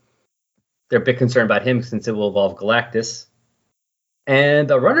about, they're a bit concerned about him since it will involve Galactus. And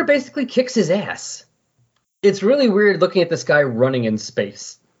the Runner basically kicks his ass. It's really weird looking at this guy running in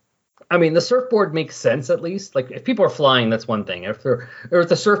space. I mean, the surfboard makes sense, at least. Like, if people are flying, that's one thing. If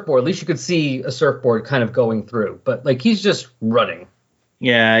the surfboard, at least you could see a surfboard kind of going through. But, like, he's just running.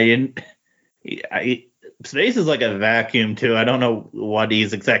 Yeah, space is like a vacuum, too. I don't know what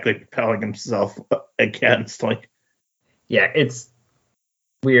he's exactly propelling himself against. Like, yeah, it's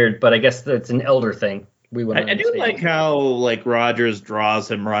weird, but I guess it's an elder thing. I do like how, like, Rogers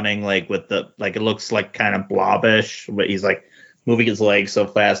draws him running, like, with the, like, it looks like kind of blobbish, but he's, like, moving his legs so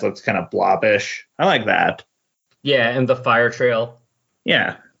fast, looks kind of blobbish. I like that. Yeah, and the fire trail.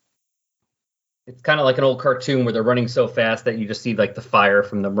 Yeah. It's kind of like an old cartoon where they're running so fast that you just see, like, the fire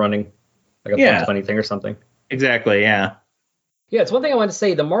from them running. Like a Bugs Bunny thing or something. Exactly, yeah. Yeah, it's one thing I want to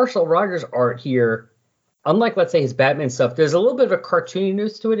say. The Marshall Rogers art here, unlike, let's say, his Batman stuff, there's a little bit of a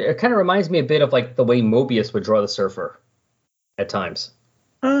cartooniness to it. It kind of reminds me a bit of, like, the way Mobius would draw the Surfer at times.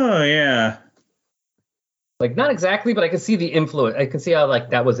 Oh, yeah. Like, not exactly, but I can see the influence. I can see how, like,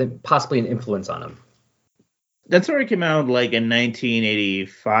 that was possibly an influence on him. That story came out, like, in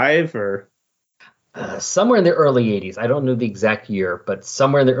 1985, or? Somewhere in the early 80s. I don't know the exact year, but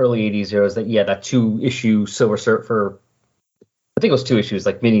somewhere in the early 80s, there was that 2-issue Silver Surfer. I think it was 2 issues,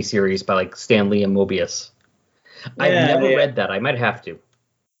 like miniseries by like Stan Lee and Mobius. Yeah, I've never read that. I might have to.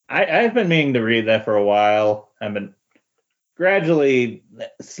 I've been meaning to read that for a while. I've been gradually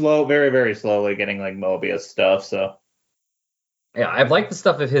very, very slowly getting like Mobius stuff. So yeah, I've liked the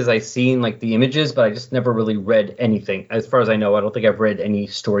stuff of his. I've seen like the images, but I just never really read anything. As far as I know, I don't think I've read any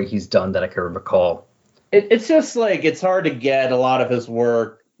story he's done that I can recall. It's just like it's hard to get a lot of his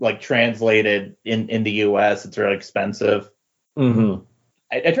work like translated in the U.S. It's really expensive. Mm-hmm.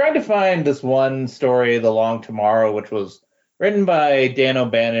 I tried to find this one story, The Long Tomorrow, which was written by Dan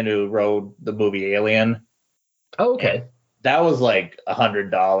O'Bannon, who wrote the movie Alien. Oh, okay. And that was like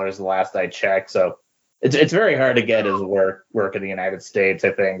 $100 the last I checked. So it's very hard to get his work in the United States.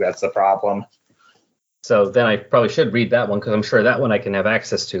 I think that's the problem. So then I probably should read that one because I'm sure that one I can have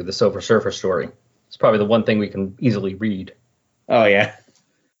access to, the Silver Surfer story. It's probably the one thing we can easily read. Oh, yeah.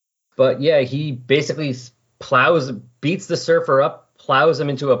 But yeah, he basically beats the Surfer up, plows him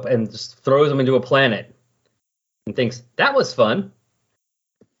and just throws him into a planet and thinks that was fun.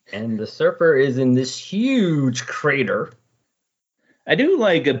 And the Surfer is in this huge crater. I do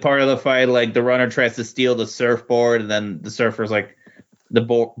like a part of the fight, like the Runner tries to steal the surfboard and then the Surfer's like, the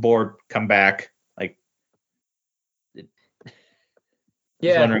board come back. Like,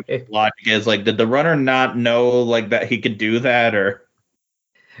 yeah. Wondering what the logic is. Like, did the Runner not know like that he could do that, or?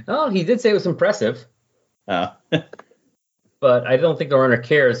 Oh, he did say it was impressive. Oh. But I don't think the Runner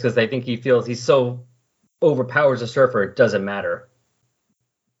cares because I think he feels he so overpowers the Surfer, it doesn't matter.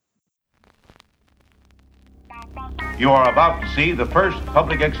 You are about to see the first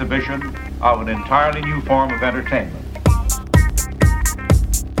public exhibition of an entirely new form of entertainment.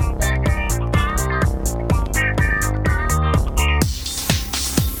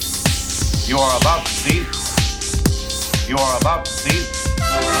 You are about to see.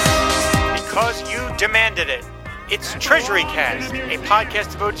 Because you demanded it. It's Treasury Cast, a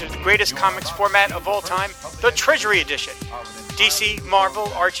podcast devoted to the greatest comics format of all time, the Treasury Edition. DC, Marvel,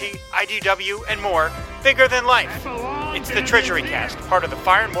 Archie, IDW, and more, bigger than life. It's the Treasury Cast, part of the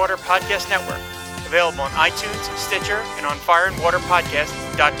Fire and Water Podcast Network. Available on iTunes, Stitcher, and on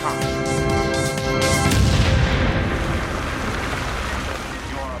fireandwaterpodcast.com.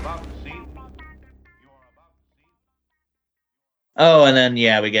 Oh, and then,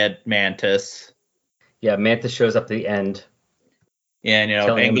 we get Mantis. Yeah, Mantis shows up at the end. Yeah,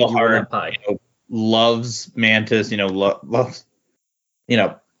 and, Englehart loves Mantis, loves,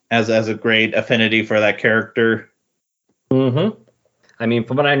 has a great affinity for that character. Mm-hmm. I mean,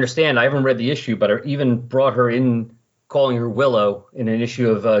 from what I understand, I haven't read the issue, but I even brought her in, calling her Willow in an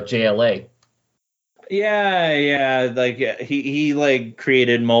issue of JLA. Yeah, like he like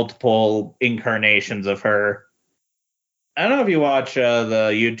created multiple incarnations of her. I don't know if you watch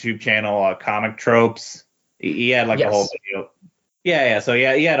the YouTube channel Comic Tropes. He had like a whole video. Yeah. So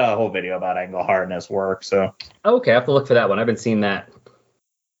yeah, he had a whole video about Englehart and his work. So Okay, I have to look for that one. I haven't seen that.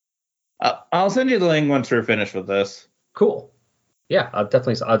 I'll send you the link once we're finished with this. Cool. Yeah, I'll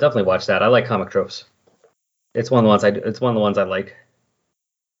definitely watch that. I like Comic Tropes. It's one of the ones I like.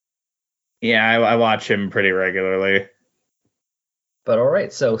 Yeah, I watch him pretty regularly. But all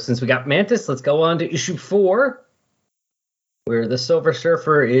right, so since we got Mantis, let's go on to issue 4, where the Silver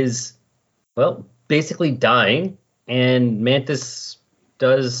Surfer is, well, basically dying, and Mantis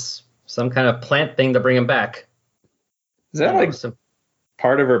does some kind of plant thing to bring him back. Is that like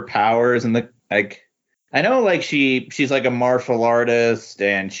part of her powers? And like, I know like she's like a martial artist,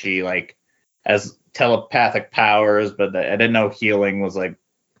 and she like has telepathic powers, but I didn't know healing was like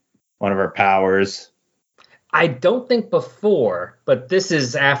one of her powers. I don't think before, but this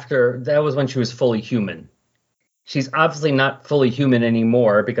is after. That was when she was fully human. She's obviously not fully human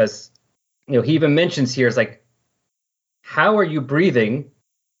anymore because, he even mentions here, it's like, how are you breathing?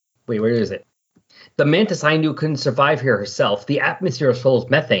 Wait, where is it? The Mantis I knew couldn't survive here herself. The atmosphere is full of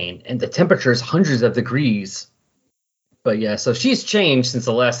methane, and the temperature is hundreds of degrees. But yeah, so she's changed since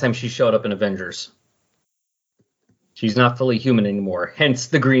the last time she showed up in Avengers. She's not fully human anymore, hence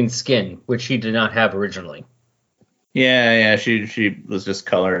the green skin, which she did not have originally. Yeah, she was just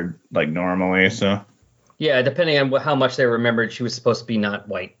colored like normally, so. Yeah, depending on how much they remembered, she was supposed to be not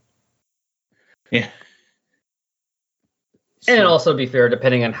white. Yeah. And also, to be fair,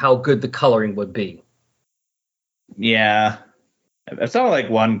 depending on how good the coloring would be. Yeah. I saw like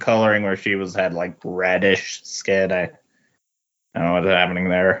one coloring where she had like reddish skin. I don't know what's happening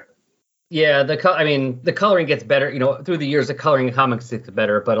there. Yeah, the coloring gets better. Through the years, the coloring in comics gets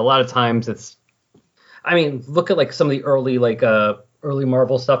better, but a lot of times it's. Look at like some of the early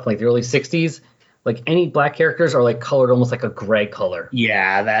Marvel stuff, like the early '60s. Like any black characters are like colored almost like a gray color.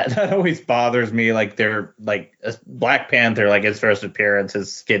 Yeah, that always bothers me. Like they're like Black Panther, like his first appearance,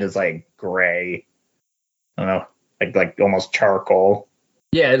 his skin is like gray. I don't know, like almost charcoal.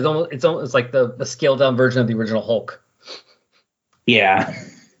 Yeah, it's almost like the scaled down version of the original Hulk. Yeah,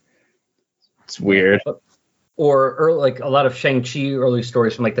 it's weird. Or like a lot of Shang-Chi early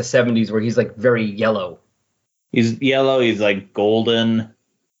stories from like the 70s where he's like very yellow. He's yellow. He's like golden.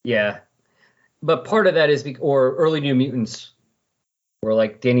 Yeah. But part of that is, or early New Mutants, where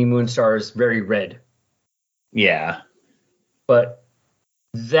like Danny Moonstar is very red. Yeah. But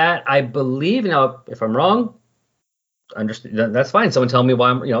that, I believe, now, if I'm wrong, understand, that's fine. Someone tell me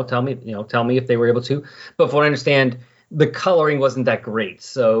why tell me if they were able to. But from what I understand, the coloring wasn't that great.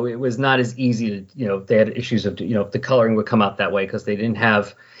 So it was not as easy to, they had issues of, the coloring would come out that way because they didn't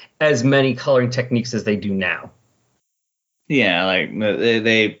have as many coloring techniques as they do now. Yeah, like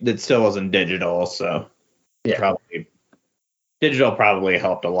it still wasn't digital, so yeah. Digital probably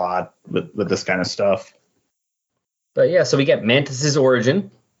helped a lot with this kind of stuff. But yeah, so we get Mantis's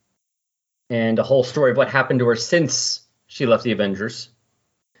origin and a whole story of what happened to her since she left the Avengers.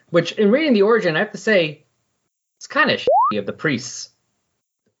 Which, in reading the origin, I have to say, it's kind of shitty of the priests.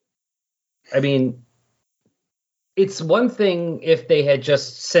 It's one thing if they had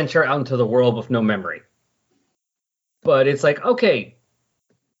just sent her out into the world with no memory. But it's like, okay,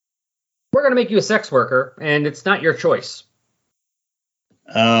 we're going to make you a sex worker, and it's not your choice.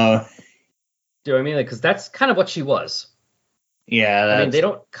 Do you know what I mean? Because that's kind of what she was. Yeah. They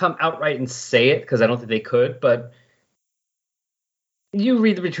don't come outright and say it, because I don't think they could, but you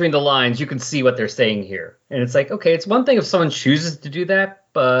read between the lines, you can see what they're saying here. And it's like, okay, it's one thing if someone chooses to do that,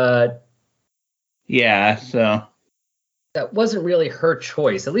 but... Yeah, so... That wasn't really her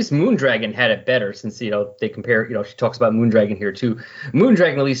choice. At least Moondragon had it better since, they compare, she talks about Moondragon here too.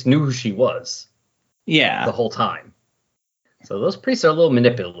 Moondragon at least knew who she was. Yeah. The whole time. So those priests are a little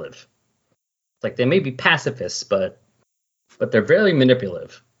manipulative. It's like they may be pacifists, but they're very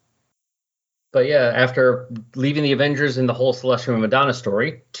manipulative. But yeah, after leaving the Avengers and the whole Celestial Madonna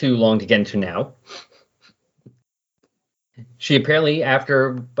story, too long to get into now, she apparently,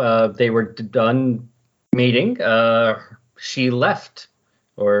 after they were done mating, she left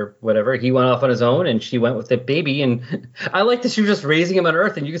or whatever. He went off on his own and she went with the baby. And I like that she was just raising him on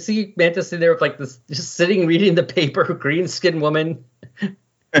Earth. And you can see Mantis sitting there with like this, just sitting, reading the paper, green skinned woman.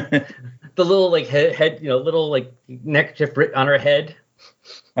 The little like head, little like neckerchief on her head.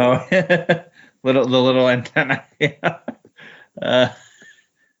 Oh, the little antenna.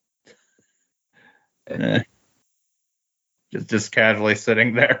 Just casually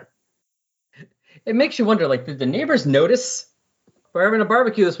sitting there. It makes you wonder, like, did the neighbors notice? We're having a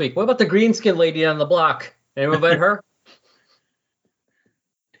barbecue this week. What about the green skin lady on the block? Anyone invite her?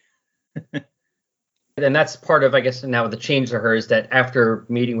 And that's part of, I guess, now the change to her is that after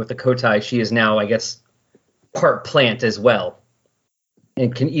meeting with the Kotai, she is now, I guess, part plant as well.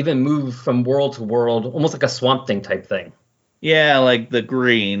 And can even move from world to world, almost like a Swamp Thing type thing. Yeah, like the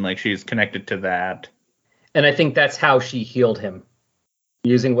green, like she's connected to that. And I think that's how she healed him.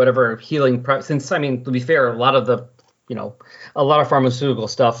 Using whatever healing, since, I mean, to be fair, a lot of pharmaceutical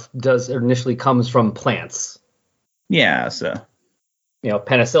stuff initially comes from plants. Yeah, so.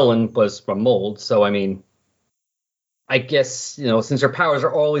 Penicillin was from mold, so I mean, I guess, since her powers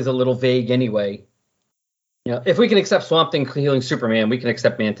are always a little vague anyway, if we can accept Swamp Thing healing Superman, we can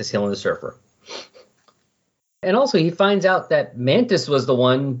accept Mantis healing the Surfer. And also, he finds out that Mantis was the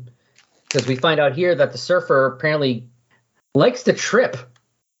one, because we find out here that the Surfer apparently likes to trip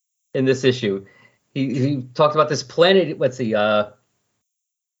in this issue. He talked about this planet,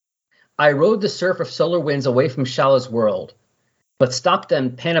 I rode the surf of solar winds away from Shallow's world, but stopped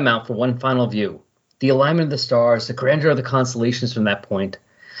them Panamount for one final view. The alignment of the stars, the grandeur of the constellations from that point,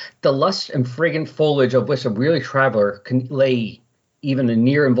 the lush and fragrant foliage of which a weary traveler can lay even in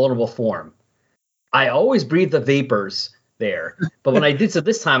near invulnerable form. I always breathed the vapors there, but when I did so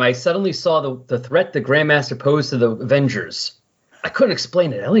this time, I suddenly saw the threat the Grandmaster posed to the Avengers. I couldn't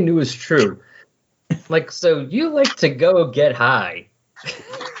explain it. I only knew it was true. So you like to go get high.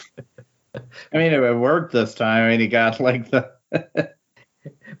 I mean, it worked this time. I mean, he got the... But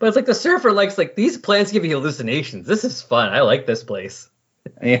it's like the Surfer likes, these plants give you hallucinations. This is fun. I like this place.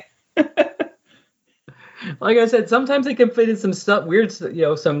 Yeah. Like I said, sometimes they can fit in some stuff, weird,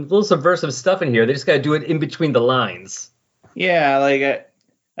 some little subversive stuff in here. They just got to do it in between the lines. Yeah,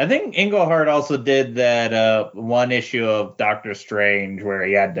 I think Englehart also did that one issue of Doctor Strange where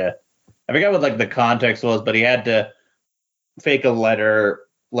he had to, I forget what the context was, but he had to fake a letter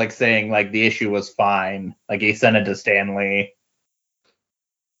saying the issue was fine. He sent it to Stan Lee.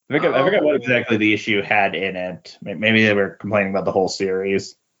 I forget what exactly the issue had in it. Maybe they were complaining about the whole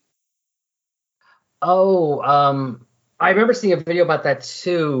series. Oh, I remember seeing a video about that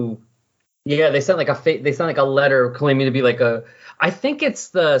too. Yeah, they sent a letter claiming to be I think it's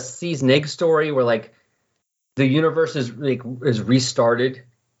the Sees Nig story where the universe is restarted.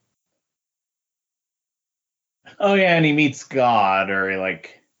 Oh yeah, and he meets God, or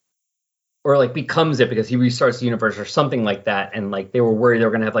becomes it because he restarts the universe or something like that. And they were worried they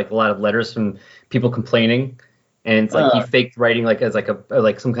were gonna have a lot of letters from people complaining. And it's he faked writing as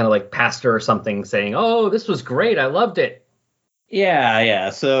some kind of pastor or something saying, "Oh, this was great. I loved it."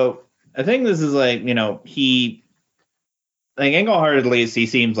 Yeah. So I think this is he, Englehart, at least he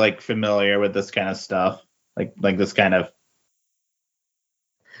seems familiar with this kind of stuff, this kind of.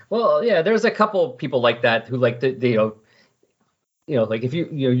 Well, yeah, there's a couple people like that who if you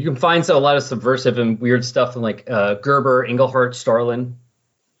can find a lot of subversive and weird stuff in Gerber, Englehart, Starlin.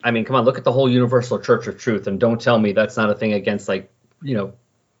 I mean, come on, look at the whole Universal Church of Truth, and don't tell me that's not a thing against and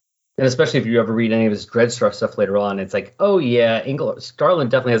especially if you ever read any of his Dreadstar stuff later on, it's oh yeah, Starlin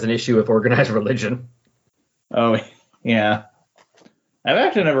definitely has an issue with organized religion. Oh yeah, I've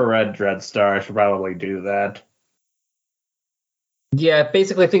actually never read Dreadstar. I should probably do that. Yeah,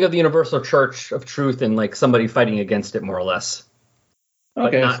 basically think of the Universal Church of Truth and somebody fighting against it, more or less.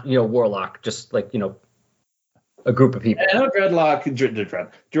 Okay. But not Warlock, just a group of people. I know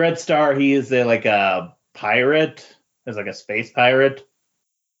Dreadstar. He is a pirate. He's a space pirate.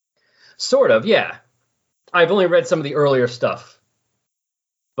 Sort of, yeah. I've only read some of the earlier stuff,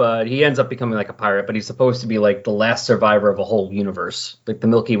 but he ends up becoming a pirate. But he's supposed to be the last survivor of a whole universe. The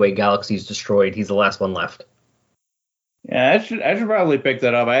Milky Way galaxy is destroyed. He's the last one left. Yeah, I should probably pick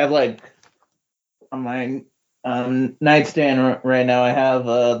that up. I have on my nightstand right now. I have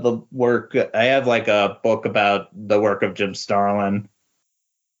the work. I have a book about the work of Jim Starlin.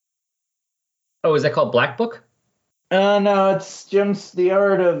 Oh, is that called Black Book? No, it's The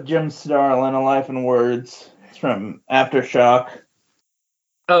Art of Jim Starlin, A Life in Words. It's from Aftershock.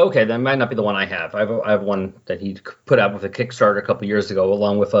 Oh, okay. That might not be the one I have. I have one that he put out with a Kickstarter a couple years ago,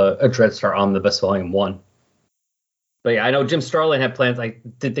 along with a Dreadstar Omnibus Volume 1. But yeah, I know Jim Starlin had plans.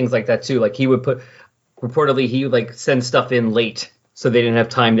 Did things like that too. He would reportedly he would send stuff in late so they didn't have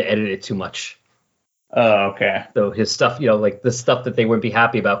time to edit it too much. Oh, okay. So his stuff, the stuff that they wouldn't be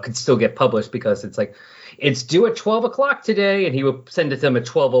happy about could still get published because it's due at 12 o'clock today, and he would send it to them at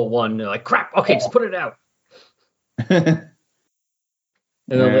 12:01. They're crap. Okay, just put it out. And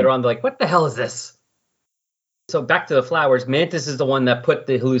then later on, they're what the hell is this? So back to the flowers. Mantis is the one that put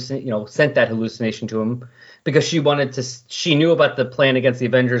the sent that hallucination to him because she wanted to. She knew about the plan against the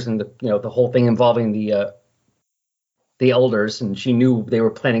Avengers and the whole thing involving the elders, and she knew they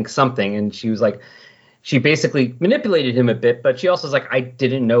were planning something. And she was she basically manipulated him a bit, but she also was like, I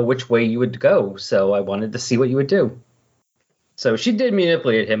didn't know which way you would go, so I wanted to see what you would do. So she did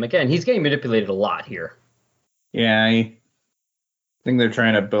manipulate him. Again, he's getting manipulated a lot here. Yeah, I think they're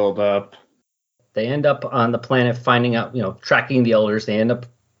trying to build up. They end up on the planet finding out, tracking the elders. They end up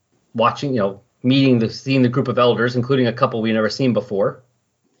watching, seeing the group of elders, including a couple we've never seen before,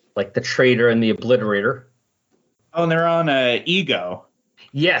 like the Traitor and the Obliterator. Oh, and they're on Ego.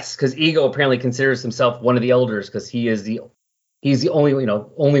 Yes, because Ego apparently considers himself one of the elders because he's the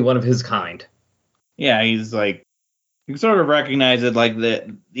only one of his kind. Yeah, he's like, you can sort of recognize it, like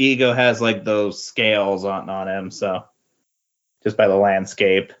the Ego has like those scales on him, so just by the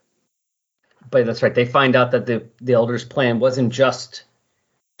landscape. But that's right. They find out that the elders' plan wasn't just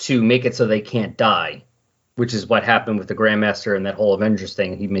to make it so they can't die, which is what happened with the Grandmaster and that whole Avengers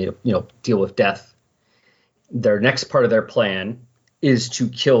thing. He made deal with death. Their next part of their plan is to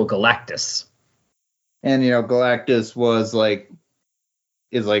kill Galactus. And Galactus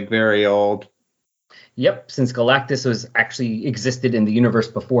is very old. Yep, since Galactus was actually existed in the universe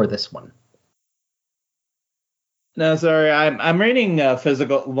before this one. No, sorry, I'm reading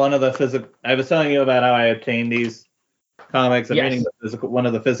one of the physical. I was telling you about how I obtained these comics. I'm reading one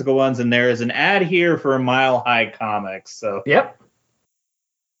of the physical ones, and there is an ad here for Mile High Comics. So yep,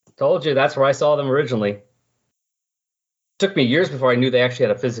 told you that's where I saw them originally. Took me years before I knew they actually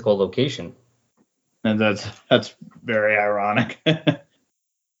had a physical location. And that's very ironic.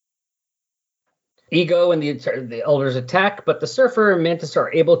 Ego and the elders attack, but the Surfer and Mantis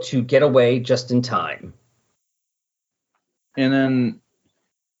are able to get away just in time. And then,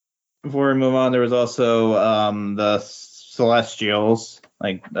 before we move on, there was also the Celestials,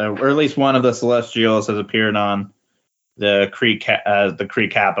 or at least one of the Celestials has appeared on the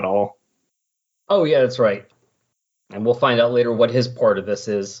Kree capital. Oh yeah, that's right. And we'll find out later what his part of this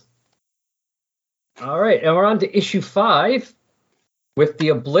is. All right, and we're on to issue 5 with the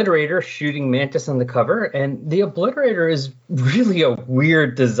Obliterator shooting Mantis on the cover. And the Obliterator is really a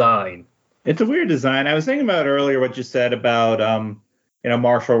weird design. It's a weird design. I was thinking about earlier what you said about,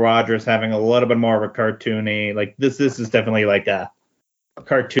 Marshall Rogers having a little bit more of a cartoony, this is definitely like a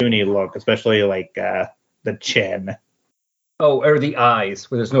cartoony look, especially the chin. Oh, or the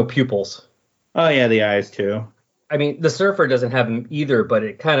eyes, where there's no pupils. Oh, yeah, the eyes, too. I mean, the Surfer doesn't have them either, but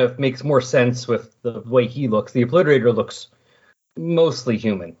it kind of makes more sense with the way he looks. The Obliterator looks mostly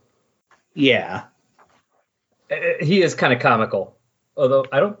human. Yeah. He is kind of comical, although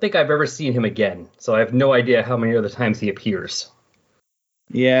I don't think I've ever seen him again, so I have no idea how many other times he appears.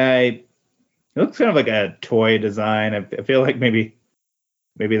 Yeah, it looks kind of like a toy design. I feel like maybe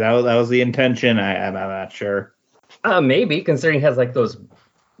that was the intention. I'm not sure. Maybe, considering he has those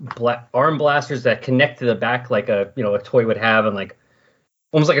arm blasters that connect to the back like a toy would have, and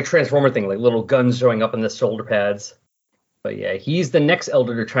almost like a Transformer thing, like little guns showing up on the shoulder pads. But yeah, he's the next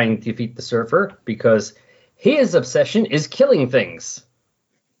Elder to try and defeat the Surfer because his obsession is killing things.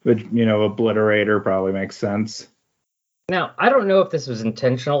 Which, Obliterator probably makes sense. Now, I don't know if this was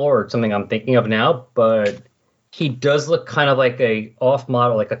intentional or something I'm thinking of now, but he does look kind of like a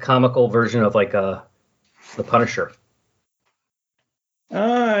off-model, like a comical version of the Punisher.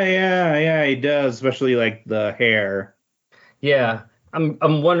 Yeah, he does, especially the hair. Yeah, I'm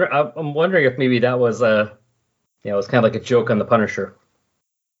wondering if maybe that was it was kind of like a joke on the Punisher.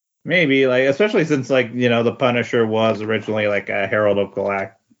 Maybe, especially since the Punisher was originally a Herald of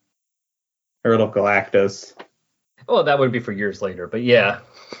Galactus. Well, that would be for years later, but yeah.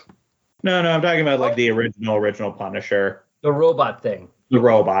 No, I'm talking about the original Punisher. The robot thing. The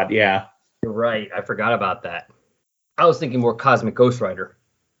robot, yeah. You're right. I forgot about that. I was thinking more Cosmic Ghost Rider.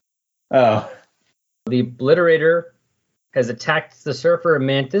 Oh. The Obliterator has attacked the Surfer and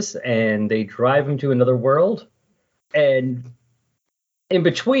Mantis, and they drive him to another world. And in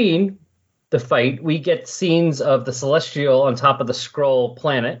between the fight, we get scenes of the Celestial on top of the Skrull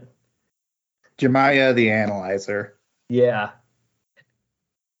planet. Jemaya the Analyzer. Yeah.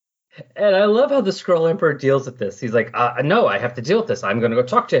 And I love how the Skrull Emperor deals with this. He's like, no, I have to deal with this. I'm going to go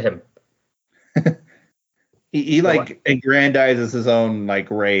talk to him. He aggrandizes his own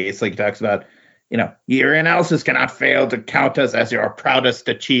race. He talks about, your analysis cannot fail to count us as your proudest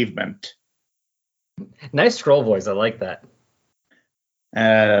achievement. Nice Skrull voice. I like that.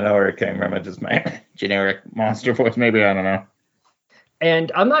 I don't know where it came from. It's just my generic monster voice. Maybe, I don't know.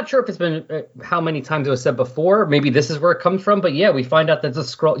 And I'm not sure if it's been how many times it was said before. Maybe this is where it comes from. But yeah, we find out that the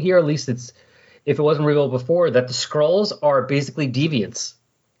Skrull here, at least if it wasn't revealed before, that the Skrulls are basically deviants.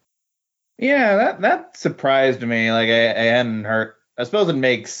 Yeah, that surprised me. I hadn't heard. I suppose it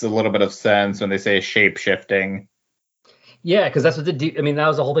makes a little bit of sense when they say shape-shifting. Yeah, because that's what that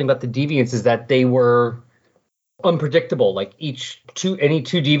was the whole thing about the deviants, is that they were unpredictable. Like any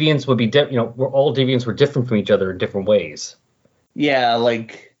two deviants would be all deviants were different from each other in different ways. Yeah,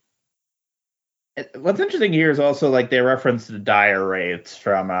 like what's interesting here is also like they reference the dire wraiths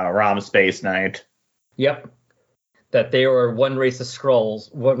from Rom Space Knight. Yep, that they were one race of the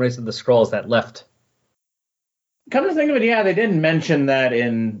Skrulls that left. Come to think of it, yeah, they didn't mention that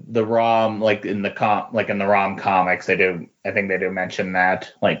in the ROM, in the ROM comics. I think they do mention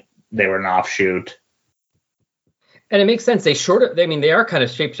that, like they were an offshoot. And it makes sense. They are kind of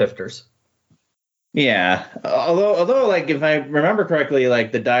shapeshifters. Yeah, although, like if I remember correctly,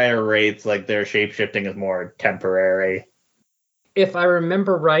 like the dire wraiths, like their shapeshifting is more temporary. If I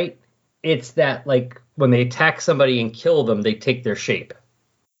remember right, it's that like when they attack somebody and kill them, they take their shape.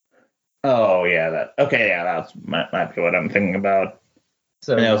 Oh yeah, that's might be what I'm thinking about.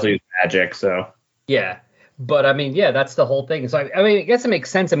 So and they also use magic, so yeah. But that's the whole thing. So I guess it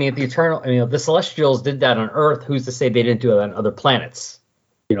makes sense. The Celestials did that on Earth. Who's to say they didn't do it on other planets?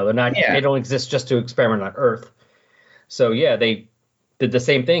 They're not. Yeah. They don't exist just to experiment on Earth. So yeah, they did the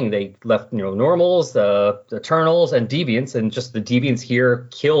same thing. They left normals, the Eternals, and deviants, and just the deviants here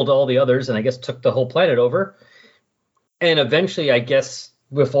killed all the others, and I guess took the whole planet over. And eventually, I guess,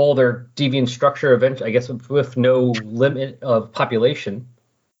 with all their deviant structure, with no limit of population,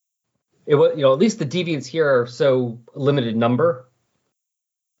 it was, at least the deviants here are so limited number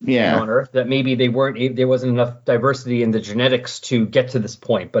on Earth that maybe there wasn't enough diversity in the genetics to get to this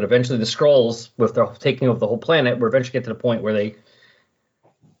point. But eventually the Skrulls, with their taking over the whole planet, will eventually get to the point where they,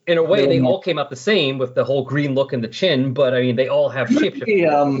 in a way, they all came out the same with the whole green look and the chin, but they all have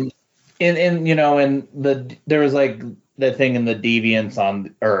shapeshifting. There was like the thing in the deviants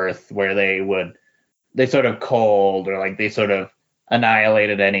on Earth where they sort of culled, or like they sort of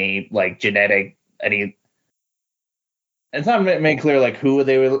annihilated any like genetic it's not made clear like who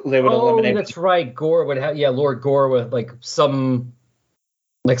they would eliminate. That's right. Gore would have Lord Gore with like some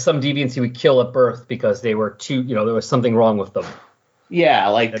deviants he would kill at birth because they were too there was something wrong with them. Yeah,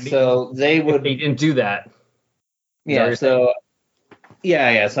 like so they would. If they didn't do that. Yeah, so.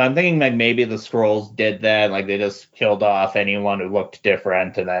 Yeah. So I'm thinking like maybe the Skrulls did that, like they just killed off anyone who looked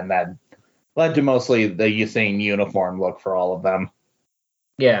different, and then that led to mostly the same uniform look for all of them.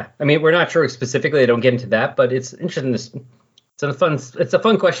 Yeah, we're not sure specifically. They don't get into that, but it's interesting. It's a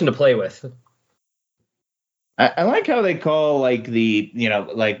fun question to play with. I like how they call like the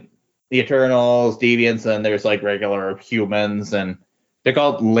the Eternals deviants, and there's like regular humans, and they're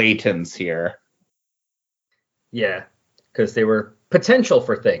called latents here. Yeah, because they were potential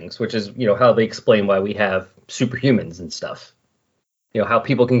for things, which is how they explain why we have superhumans and stuff. How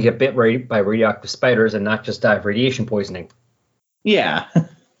people can get bit by radioactive spiders and not just die of radiation poisoning. Yeah.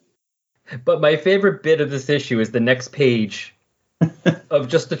 But my favorite bit of this issue is the next page of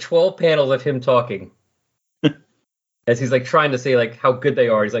just the 12 panels of him talking. As he's like trying to say like how good they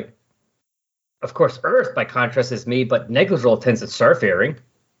are. He's like, of course, Earth, by contrast, is made but negligible attempts at starfaring.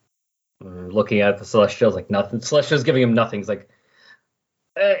 Looking at the Celestials, like nothing. Celestials giving him nothing. He's like,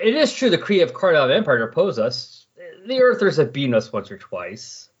 it is true the Kree of Cardiff Empire oppose us. The Earthers have beaten us once or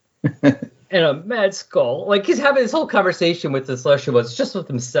twice. And a mad skull. Like, he's having this whole conversation with the Celestial, but it's just with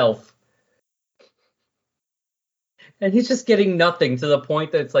himself. And he's just getting nothing, to the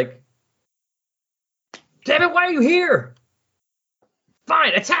point that it's like, damn it, why are you here?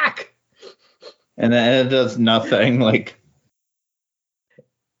 Fine, attack! And then it does nothing, like...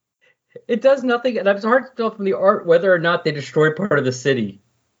 It does nothing, and it's hard to tell from the art whether or not they destroy part of the city.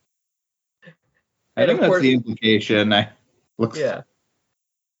 I think that's the implication. Yeah.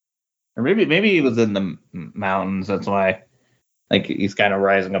 Or maybe he was in the mountains. That's why, like, he's kind of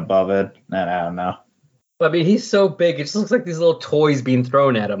rising above it. I don't know. He's so big. It just looks like these little toys being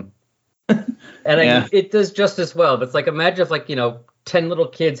thrown at him. And it does just as well. But it's like, imagine if 10 little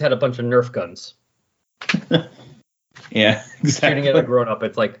kids had a bunch of Nerf guns. Yeah, exactly. Shooting at a grown up.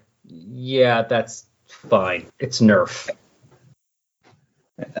 It's like, yeah, that's fine. It's Nerf.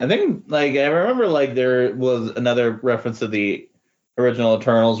 I think, like, I remember, like, there was another reference to the original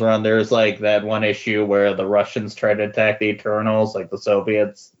Eternals run. There's, like, that one issue where the Russians tried to attack the Eternals, like the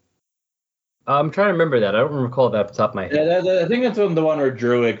Soviets. I'm trying to remember that. I don't recall that off the top of my head. I think that's the one where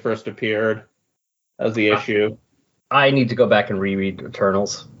Druig first appeared. That was the issue. I need to go back and reread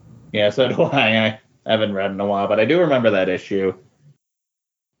Eternals. Yeah, so do I. I haven't read in a while, but I do remember that issue.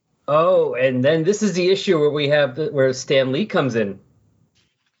 Oh, and then this is the issue where Stan Lee comes in.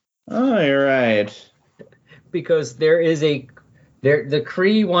 Oh, you're right. Because the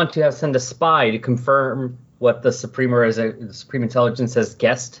Kree want to send a spy to confirm what the Supreme Intelligence has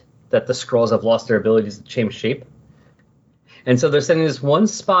guessed, that the Skrulls have lost their abilities to change shape. And so they're sending this one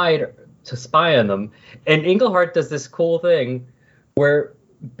spy to spy on them. And Englehart does this cool thing where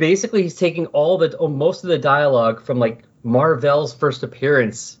basically he's taking most of the dialogue from like Mar-Vell's first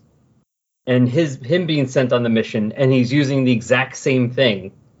appearance and him being sent on the mission, and he's using the exact same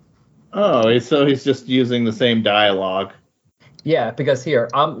thing. Oh, so he's just using the same dialogue. Yeah, because here,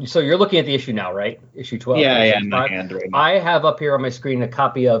 so you're looking at the issue now, right? Issue 12. Yeah, in my hand right now. I have up here on my screen a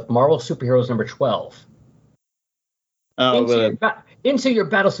copy of Marvel Superheroes number 12. Into your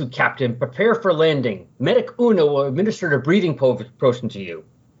battlesuit, Captain. Prepare for landing. Medic Uno will administer a breathing potion to you.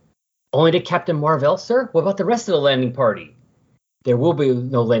 Only to Captain Mar-Vell, sir? What about the rest of the landing party? There will be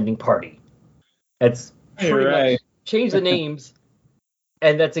no landing party. That's pretty much change the names,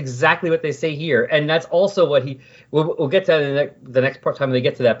 and that's exactly what they say here. And that's also what we'll get to that in the next time they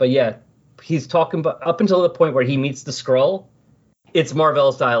get to that. But yeah, he's talking about up until the point where he meets the Skrull, it's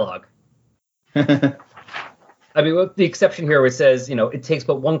Mar-Vell's dialogue. I mean, with the exception here where it says, it takes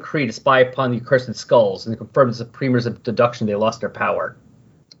but one Kree to spy upon the accursed skulls and confirm the Supremers of deduction they lost their power.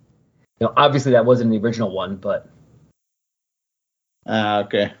 Obviously that wasn't the original one, but...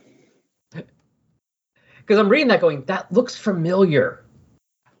 Okay. Because I'm reading that going, that looks familiar.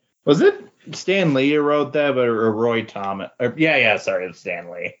 Was it Stan Lee who wrote that, or Roy Thomas? Sorry, it's Stan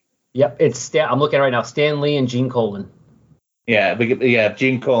Lee. Yep, it's I'm looking at it right now. Stan Lee and Gene Colan. Yeah,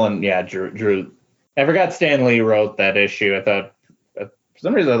 Gene Colan, drew. I forgot Stan Lee wrote that issue. I thought, for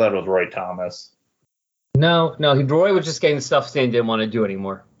some reason, I thought it was Roy Thomas. No, Roy was just getting stuff Stan didn't want to do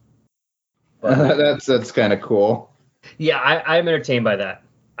anymore. That's kind of cool. Yeah, I'm entertained by that.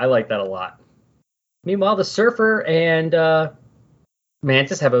 I like that a lot. Meanwhile, the Surfer and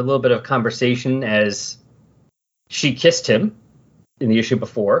Mantis have a little bit of conversation as she kissed him in the issue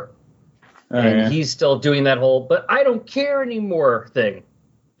before. He's still doing that whole, but I don't care anymore thing.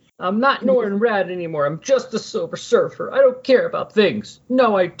 I'm not Norrin Radd anymore. I'm just a Silver Surfer. I don't care about things.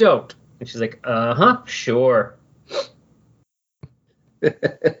 No, I don't. And she's like, sure.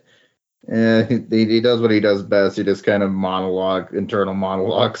 Yeah, he does what he does best. He just kind of internal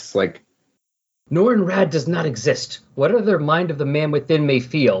monologues, like, Norrin Radd does not exist. Whatever the mind of the man within may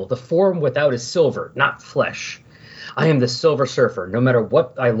feel, the form without is silver, not flesh. I am the Silver Surfer, no matter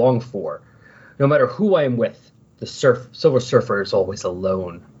what I long for. No matter who I am with, the Silver Surfer is always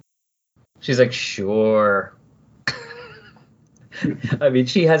alone. She's like, sure. I mean,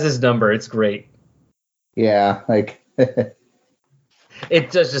 she has his number. It's great. Yeah, like...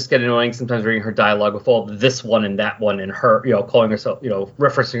 It does just get annoying sometimes reading her dialogue with all this one and that one and her, calling herself,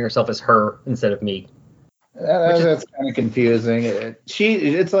 referencing herself as her instead of me. That's kind of confusing.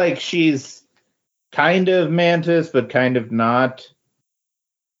 It's like she's kind of Mantis, but kind of not.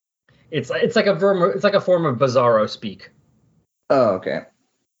 It's like a form of Bizarro speak. Oh, okay.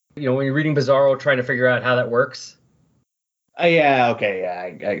 When you're reading Bizarro, trying to figure out how that works. Yeah, okay,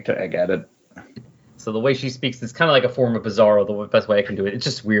 yeah, I get it. So the way she speaks is kind of like a form of Bizarro, the best way I can do it. It's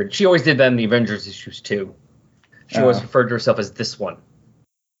just weird. She always did that in the Avengers issues, too. She always referred to herself as this one.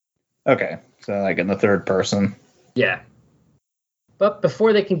 Okay, so like in the third person. Yeah. But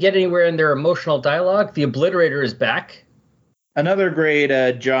before they can get anywhere in their emotional dialogue, the Obliterator is back. Another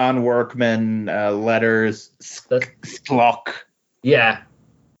great John Workman letters. Sklock. Yeah.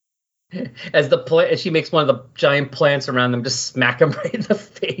 As she makes one of the giant plants around them, just smack him right in the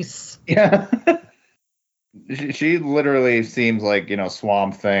face. Yeah. She literally seems like,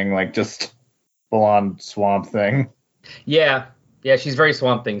 Swamp Thing, like just full-on Swamp Thing. Yeah, she's very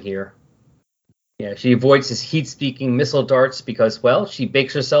Swamp Thing here. Yeah, she avoids his heat-speaking missile darts because, well, she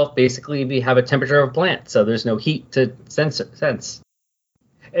bakes herself basically have a temperature of a plant, so there's no heat to sense.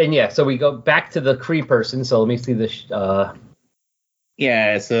 And yeah, so we go back to the Kree person, so let me see this.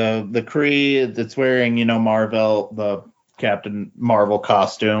 Yeah, so the Kree that's wearing, Mar-Vell, the Captain Marvel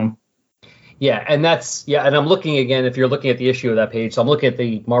costume. Yeah, and and I'm looking again, if you're looking at the issue of that page, so I'm looking at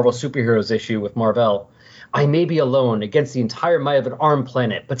the Marvel Superheroes issue with Mar-Vell. I may be alone against the entire might of an armed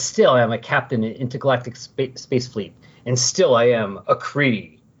planet, but still I am a captain in intergalactic space fleet, and still I am a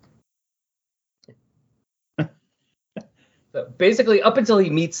Kree. So basically, up until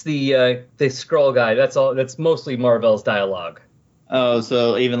he meets the Skrull guy, that's mostly Mar-Vell's dialogue. Oh,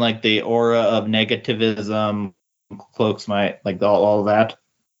 so even like the aura of negativism cloaks all of that?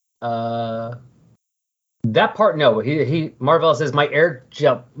 That part, no. He Mar-Vell says my air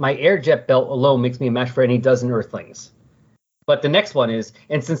jet belt alone makes me a match for any dozen Earthlings. But the next one is,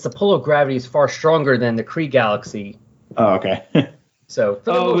 and since the pull of gravity is far stronger than the Kree galaxy. Oh, okay. So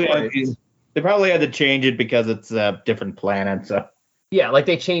they probably had to change it because it's a different planet. So yeah, like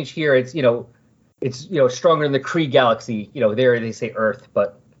they changed here. It's stronger than the Kree galaxy. There they say Earth,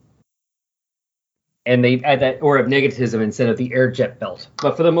 but and they add that aura of negativism instead of the air jet belt.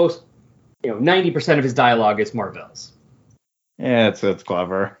 But for the most, 90% of his dialogue is Mar-Vell's. Yeah, it's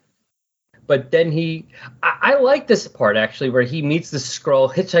clever. But then I like this part actually, where he meets the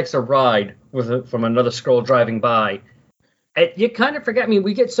Skrull, hitchhikes a ride from another Skrull driving by. And you kind of forget. I mean,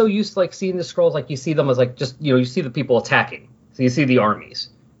 we get so used to like seeing the Skrulls, like you see them as like just you see the people attacking, so you see the armies.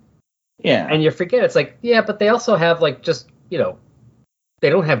 Yeah, and you forget it's like but they also have like just they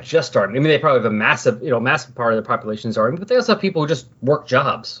don't have just army. I mean, they probably have a massive part of the population's army, but they also have people who just work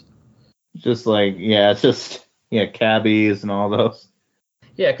jobs. Just like cabbies and all those.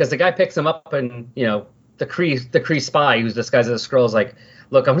 Yeah, because the guy picks him up, and the Kree spy who's disguised as a Skrull is like,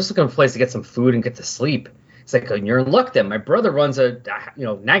 "Look, I'm just looking for a place to get some food and get to sleep." It's like, "You're in luck then. My brother runs a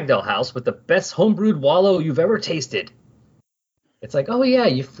Nagdel house with the best homebrewed wallow you've ever tasted." It's like, oh yeah,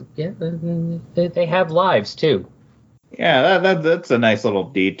 they have lives too. Yeah, that's a nice little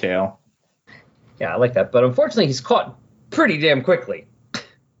detail. Yeah, I like that. But unfortunately, he's caught pretty damn quickly.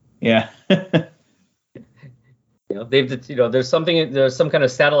 Yeah. There's some kind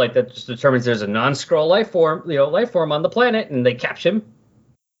of satellite that just determines there's a non-Skrull life form on the planet, and they catch him.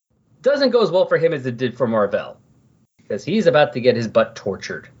 Doesn't go as well for him as it did for Mar-Vell, because he's about to get his butt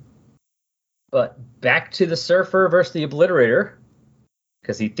tortured. But back to the Surfer versus the Obliterator,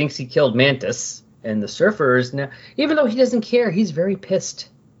 because he thinks he killed Mantis, and the Surfer is now, even though he doesn't care, he's very pissed.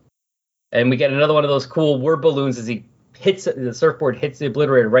 And we get another one of those cool word balloons as the surfboard hits the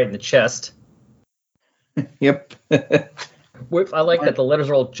Obliterator right in the chest. Yep. I like that the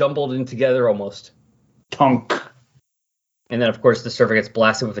letters are all jumbled in together almost. Tunk. And then, of course, the Surfer gets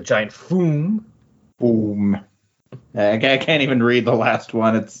blasted with a giant foom. Boom. I can't even read the last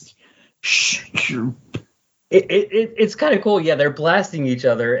one. It's kind of cool. Yeah, they're blasting each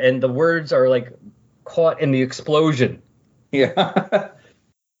other, and the words are like caught in the explosion. Yeah.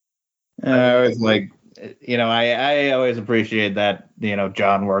 I always I always appreciate that.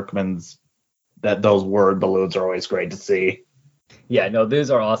 John Workman's those word balloons are always great to see. Yeah, no,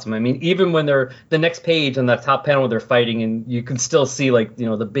 those are awesome. I mean, even when they're the next page on the top panel, they're fighting, and you can still see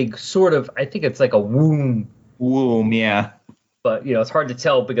the big sort of, I think it's like a womb. Womb, yeah. But it's hard to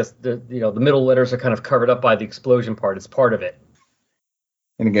tell because the middle letters are kind of covered up by the explosion part. It's part of it.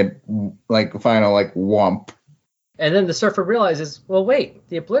 And again, final whomp. And then the Surfer realizes, well, wait,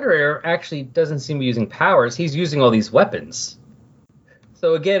 the Obliterator actually doesn't seem to be using powers. He's using all these weapons.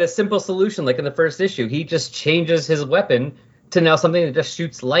 So again, a simple solution, like in the first issue, he just changes his weapon to now something that just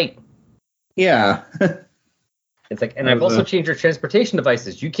shoots light. Yeah. It's like, and I've also changed your transportation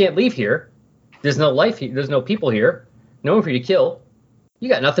devices. You can't leave here. There's no life here. There's no people here. No one for you to kill. You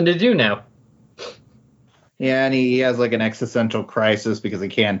got nothing to do now. Yeah, and he has an existential crisis because he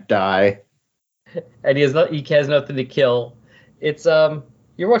can't die. And he has nothing to kill. It's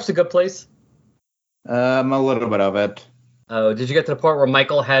you watched The Good Place? A little bit of it. Oh, did you get to the part where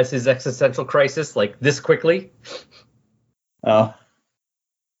Michael has his existential crisis this quickly? Oh,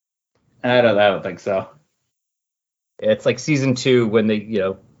 I don't think so. It's like season 2 when they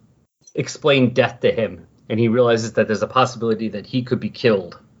explain death to him, and he realizes that there's a possibility that he could be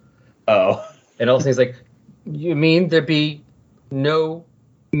killed. Oh, and all of a sudden he's like, "You mean there'd be no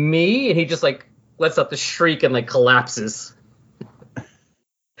me?" And he just lets out the shriek and collapses.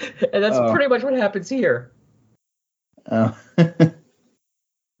 And that's pretty much what happens here. Oh.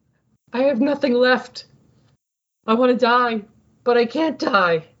 I have nothing left. I want to die, but I can't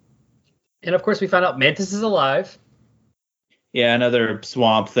die. And of course we found out Mantis is alive. Yeah, another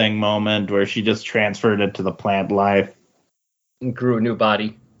Swamp Thing moment where she just transferred it to the plant life. And grew a new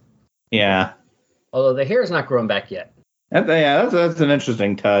body. Yeah. Although the hair's not grown back yet. That's an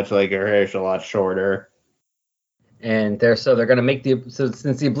interesting touch. Her hair's a lot shorter. And they're going to make since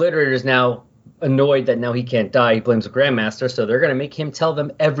the Obliterator is now annoyed that now he can't die, he blames the Grandmaster, so they're going to make him tell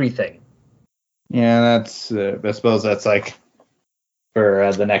them everything. Yeah, that's I suppose that's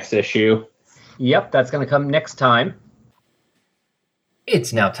for the next issue. Yep, that's going to come next time.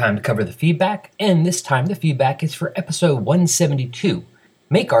 It's now time to cover the feedback, and this time the feedback is for episode 172,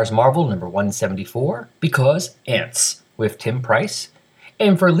 Makar's Marvel number 174, Because Ants, with Tim Price.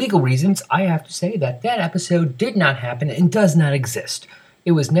 And for legal reasons, I have to say that episode did not happen and does not exist.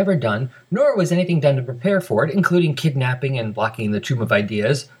 It was never done, nor was anything done to prepare for it, including kidnapping and blocking the Tomb of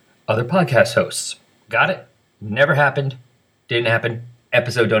Ideas, other podcast hosts. Got it? Never happened. Didn't happen.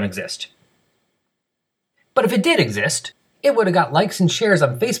 Episode don't exist. But if it did exist, it would have got likes and shares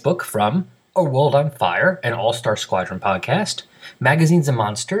on Facebook from A World on Fire, an All-Star Squadron podcast, Magazines and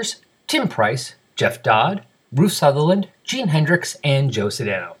Monsters, Tim Price, Jeff Dodd, Ruth Sutherland, Gene Hendricks, and Joe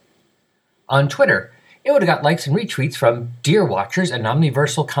Sedano. On Twitter, it would have got likes and retweets from Deer Watchers, an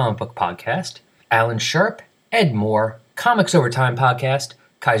Omniversal comic book podcast, Alan Sharp, Ed Moore, Comics Overtime Podcast,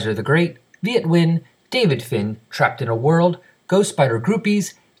 Kaiser the Great, Viet Win, David Finn, Trapped in a World, Ghost Spider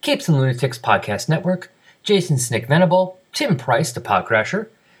Groupies, Capes and Lunatics Podcast Network, Jason Snick Venable, Tim Price, the Podcrasher,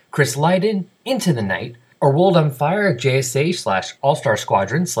 Chris Lydon, Into the Night, A World on Fire, JSA / All-Star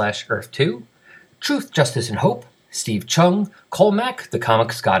Squadron / Earth 2, Truth, Justice, and Hope, Steve Chung, Colmac, the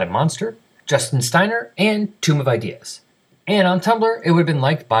Comics God and Monster, Justin Steiner, and Tomb of Ideas. And on Tumblr, it would have been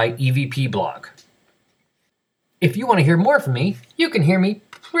liked by EVP Blog. If you want to hear more from me, you can hear me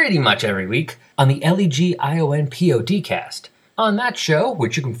pretty much every week on the LEGION PODcast. On that show,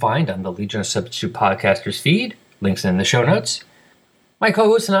 which you can find on the Legion of Substitute Podcasters feed, links in the show notes, my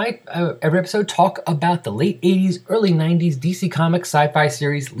co-host and I, every episode, talk about the late 80s, early 90s DC Comics sci-fi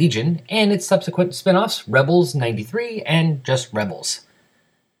series Legion and its subsequent spin-offs, Rebels 93 and just Rebels.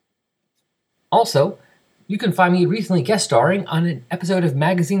 Also, you can find me recently guest starring on an episode of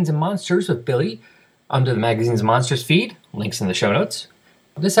Magazines and Monsters with Billy under the Magazines and Monsters feed, links in the show notes.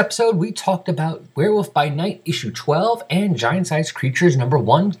 This episode, we talked about Werewolf by Night issue 12 and Giant Sized Creatures number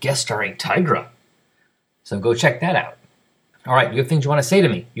 1, guest starring Tigra. So go check that out. Alright, you have things you want to say to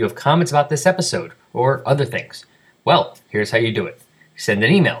me. You have comments about this episode, or other things. Well, here's how you do it. Send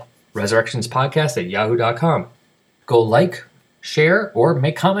an email, resurrectionspodcast@yahoo.com. Go like, share, or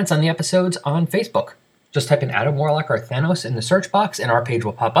make comments on the episodes on Facebook. Just type in Adam Warlock or Thanos in the search box and our page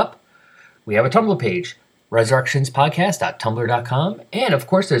will pop up. We have a Tumblr page, resurrectionspodcast.tumblr.com, and of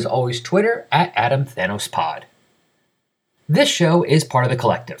course there's always Twitter @AdamThanosPod. This show is part of The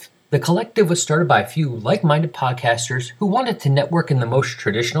Collective. The Collective was started by a few like-minded podcasters who wanted to network in the most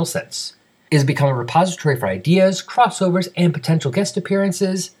traditional sense. It has become a repository for ideas, crossovers, and potential guest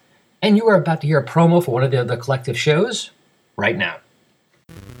appearances, and you are about to hear a promo for one of the other Collective shows right now.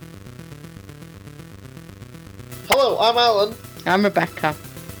 Hello, I'm Alan. I'm Rebecca.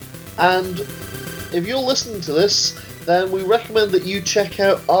 And if you're listening to this, then we recommend that you check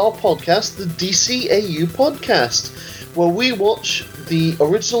out our podcast, the DCAU Podcast, where we watch the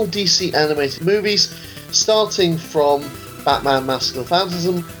original DC animated movies, starting from Batman Mask of the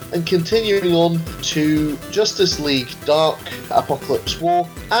Phantasm and continuing on to Justice League Dark, Apocalypse War,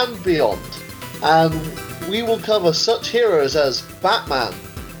 and beyond. And we will cover such heroes as Batman,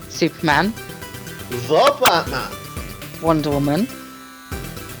 Superman, The Batman, Wonder Woman,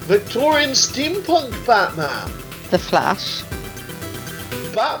 Victorian Steampunk Batman, The Flash,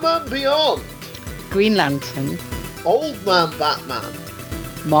 Batman Beyond, Green Lantern, Old Man Batman,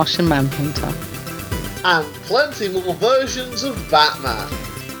 Martian Manhunter, and plenty more versions of Batman.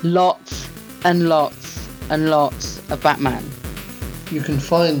 Lots and lots and lots of Batman. You can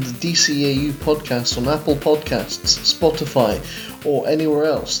find the DCAU podcast on Apple Podcasts, Spotify, or anywhere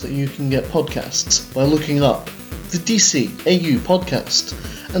else that you can get podcasts by looking up the DCAU podcast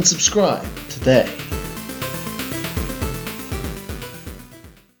and subscribe today.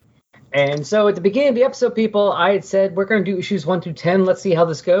 And so at the beginning of the episode, people, I had said we're going to do issues 1 through 10. Let's see how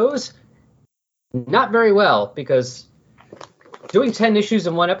this goes. Not very well, because doing 10 issues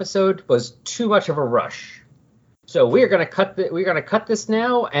in one episode was too much of a rush. So we're going to cut this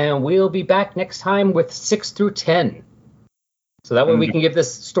now, and we'll be back next time with 6 through 10. So that way we can give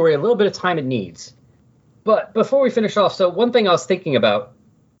this story a little bit of time it needs. But before we finish off, so one thing I was thinking about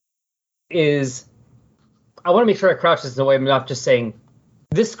is I want to make sure I crouch this in a way I'm not just saying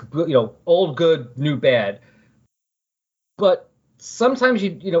this, old good, new bad. But sometimes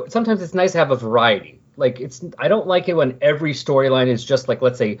sometimes it's nice to have a variety. Like I don't like it when every storyline is just like,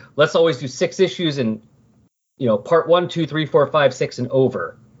 let's say, let's always do 6 issues and part 1, 2, 3, 4, 5, 6 and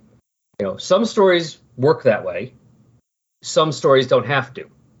over. Some stories work that way. Some stories don't have to.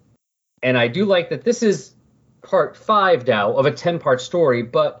 And I do like that this is part 5 now of a 10-part story,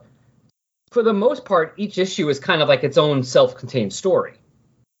 but for the most part, each issue is kind of like its own self-contained story.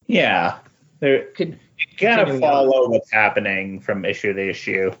 Yeah. You gotta follow what's happening from issue to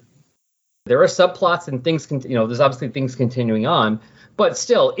issue. There are subplots and things, there's obviously things continuing on, but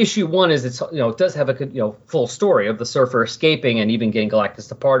still, issue 1 is it does have a full story of the Surfer escaping and even getting Galactus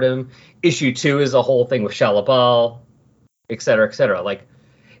to part him. Issue 2 is a whole thing with Shalabal, et cetera, et cetera. Like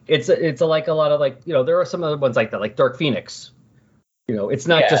it's like a lot of there are some other ones like that, like Dark Phoenix. It's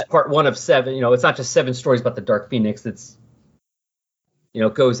not just part 1 of 7. It's not just 7 stories about the Dark Phoenix. That's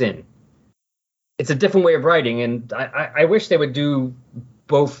goes in. It's a different way of writing, and I wish they would do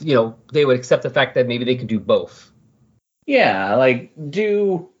both. They would accept the fact that maybe they could do both. Yeah, like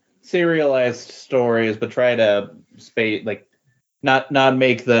do serialized stories, but try to not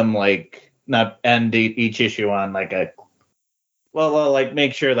make them not end each issue on like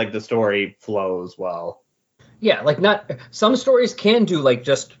make sure the story flows well. Yeah, like not some stories can do like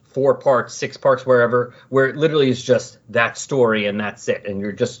just 4 parts, 6 parts, wherever, where it literally is just that story and that's it, and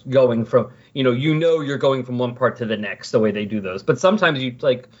you're just going from you're going from one part to the next the way they do those. But sometimes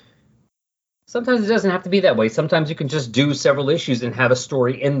sometimes it doesn't have to be that way. Sometimes you can just do several issues and have a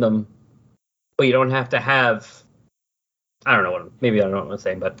story in them, but you don't have to have. I don't know what I'm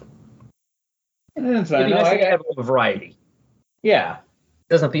saying, but It's maybe fine. No, nice to have a variety. Yeah. It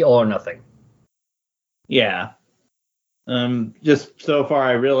doesn't be all or nothing. Yeah. Just so far,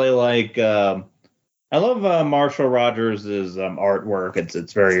 I really like. I love Marshall Rogers' artwork.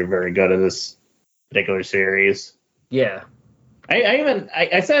 It's very, very good in this particular series. Yeah.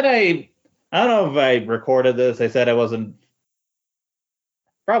 I said I don't know if I recorded this. I said I wasn't.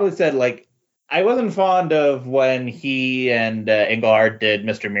 Probably said like I wasn't fond of when he and Englehart did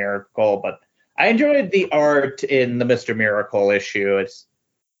Mr. Miracle, but I enjoyed the art in the Mr. Miracle issue.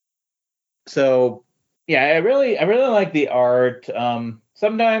 Yeah, I really like the art.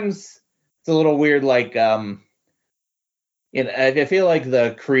 Sometimes it's a little weird, like I feel like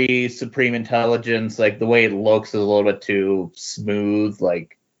the Kree Supreme Intelligence, like the way it looks is a little bit too smooth.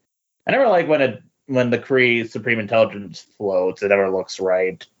 Like I never like when the Kree Supreme Intelligence floats, it never looks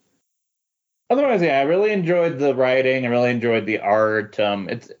right. Otherwise, yeah, I really enjoyed the writing. I really enjoyed the art.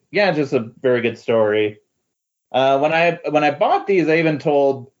 It's just a very good story. When I bought these, I even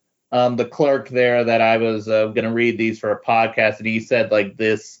told the clerk there that I was going to read these for a podcast, and he said like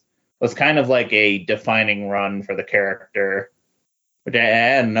this was kind of like a defining run for the character, which I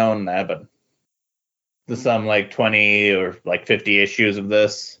hadn't known that, but there's some like 20 or like 50 issues of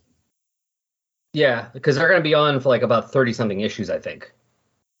this. Yeah, because they're going to be on for like about 30-something issues, I think.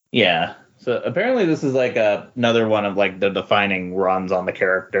 Yeah. So apparently this is like another one of like the defining runs on the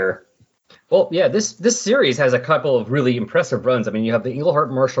character. Well, yeah, this series has a couple of really impressive runs. I mean, you have the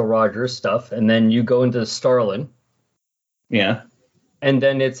Englehart Marshall Rogers stuff, and then you go into Starlin. Yeah. And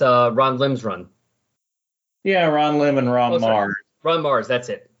then it's Ron Lim's run. Yeah, Ron Lim and Ron Mars. Ron Mars, that's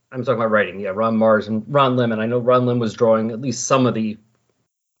it. I'm talking about writing. Yeah, Ron Mars and Ron Lim, and I know Ron Lim was drawing at least some of the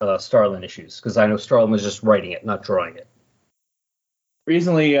Starlin issues, because I know Starlin was just writing it, not drawing it.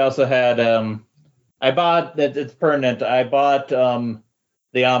 Recently, you also had I bought that it's pertinent. I bought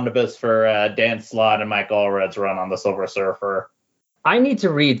the omnibus for Dan Slott and Mike Allred's run on the Silver Surfer. I need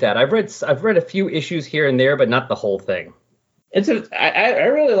to read that. I've read a few issues here and there, but not the whole thing. I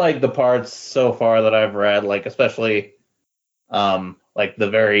really like the parts so far that I've read, like especially like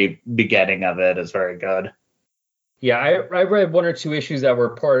the very beginning of it is very good. Yeah, I read 1 or 2 issues that were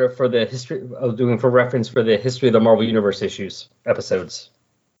part of for the history. I was doing for reference for the History of the Marvel Universe episodes.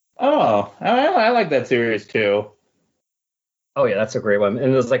 Oh, I like that series too. Oh yeah, that's a great one.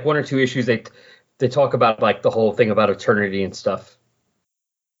 And there's like 1 or 2 issues they talk about like the whole thing about eternity and stuff.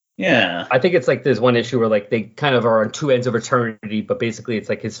 Yeah. I think it's like there's one issue where like they kind of are on 2 ends of eternity, but basically it's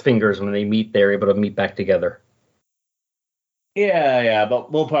like his fingers when they meet, they're able to meet back together. Yeah,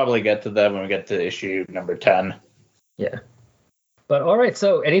 but we'll probably get to that when we get to issue number 10. Yeah. But all right,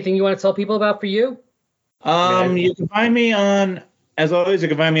 so anything you want to tell people about for you? You can find me on, as always, you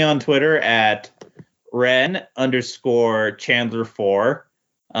can find me on Twitter at Ren_Chandler4.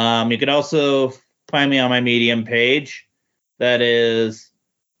 You can also find me on my Medium page. That is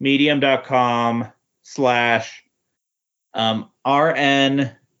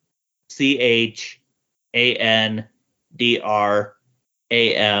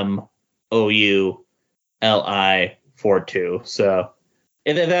So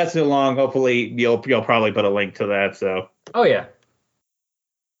if that's too long, hopefully you'll probably put a link to that. So oh yeah.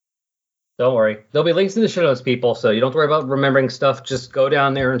 Don't worry. There'll be links in the show notes, people, so you don't have to worry about remembering stuff. Just go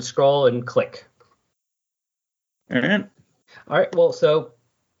down there and scroll and click. All right, well, so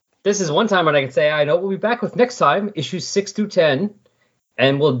this is one time when I can say I know we'll be back with next time, issues 6 through 10,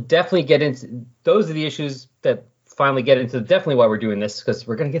 and we'll definitely get into, those are the issues that finally get into definitely why we're doing this, because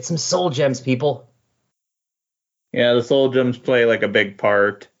we're going to get some soul gems, people. Yeah, the soul gems play like a big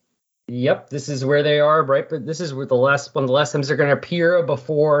part. Yep, this is where they are, right? But this is where one of the last times they're going to appear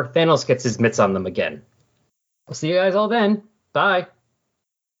before Thanos gets his mitts on them again. We'll see you guys all then. Bye.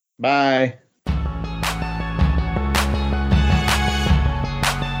 Bye.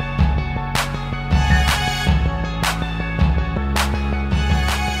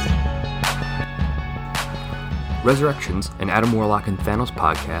 Resurrections, an Adam Warlock and Thanos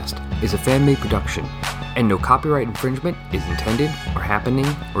podcast, is a fan-made production, and no copyright infringement is intended or happening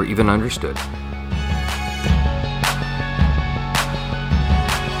or even understood.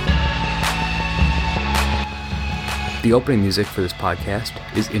 The opening music for this podcast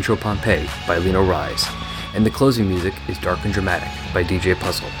is Intro Pompeii by Lino Rise, and the closing music is Dark and Dramatic by DJ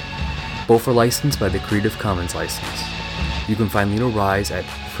Puzzle. Both are licensed by the Creative Commons license. You can find Lino Rise at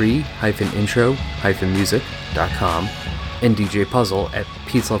free-intro-music.com and DJ Puzzle at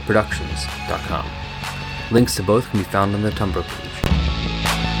peaceloveproductions.com. Links to both can be found on the Tumblr page.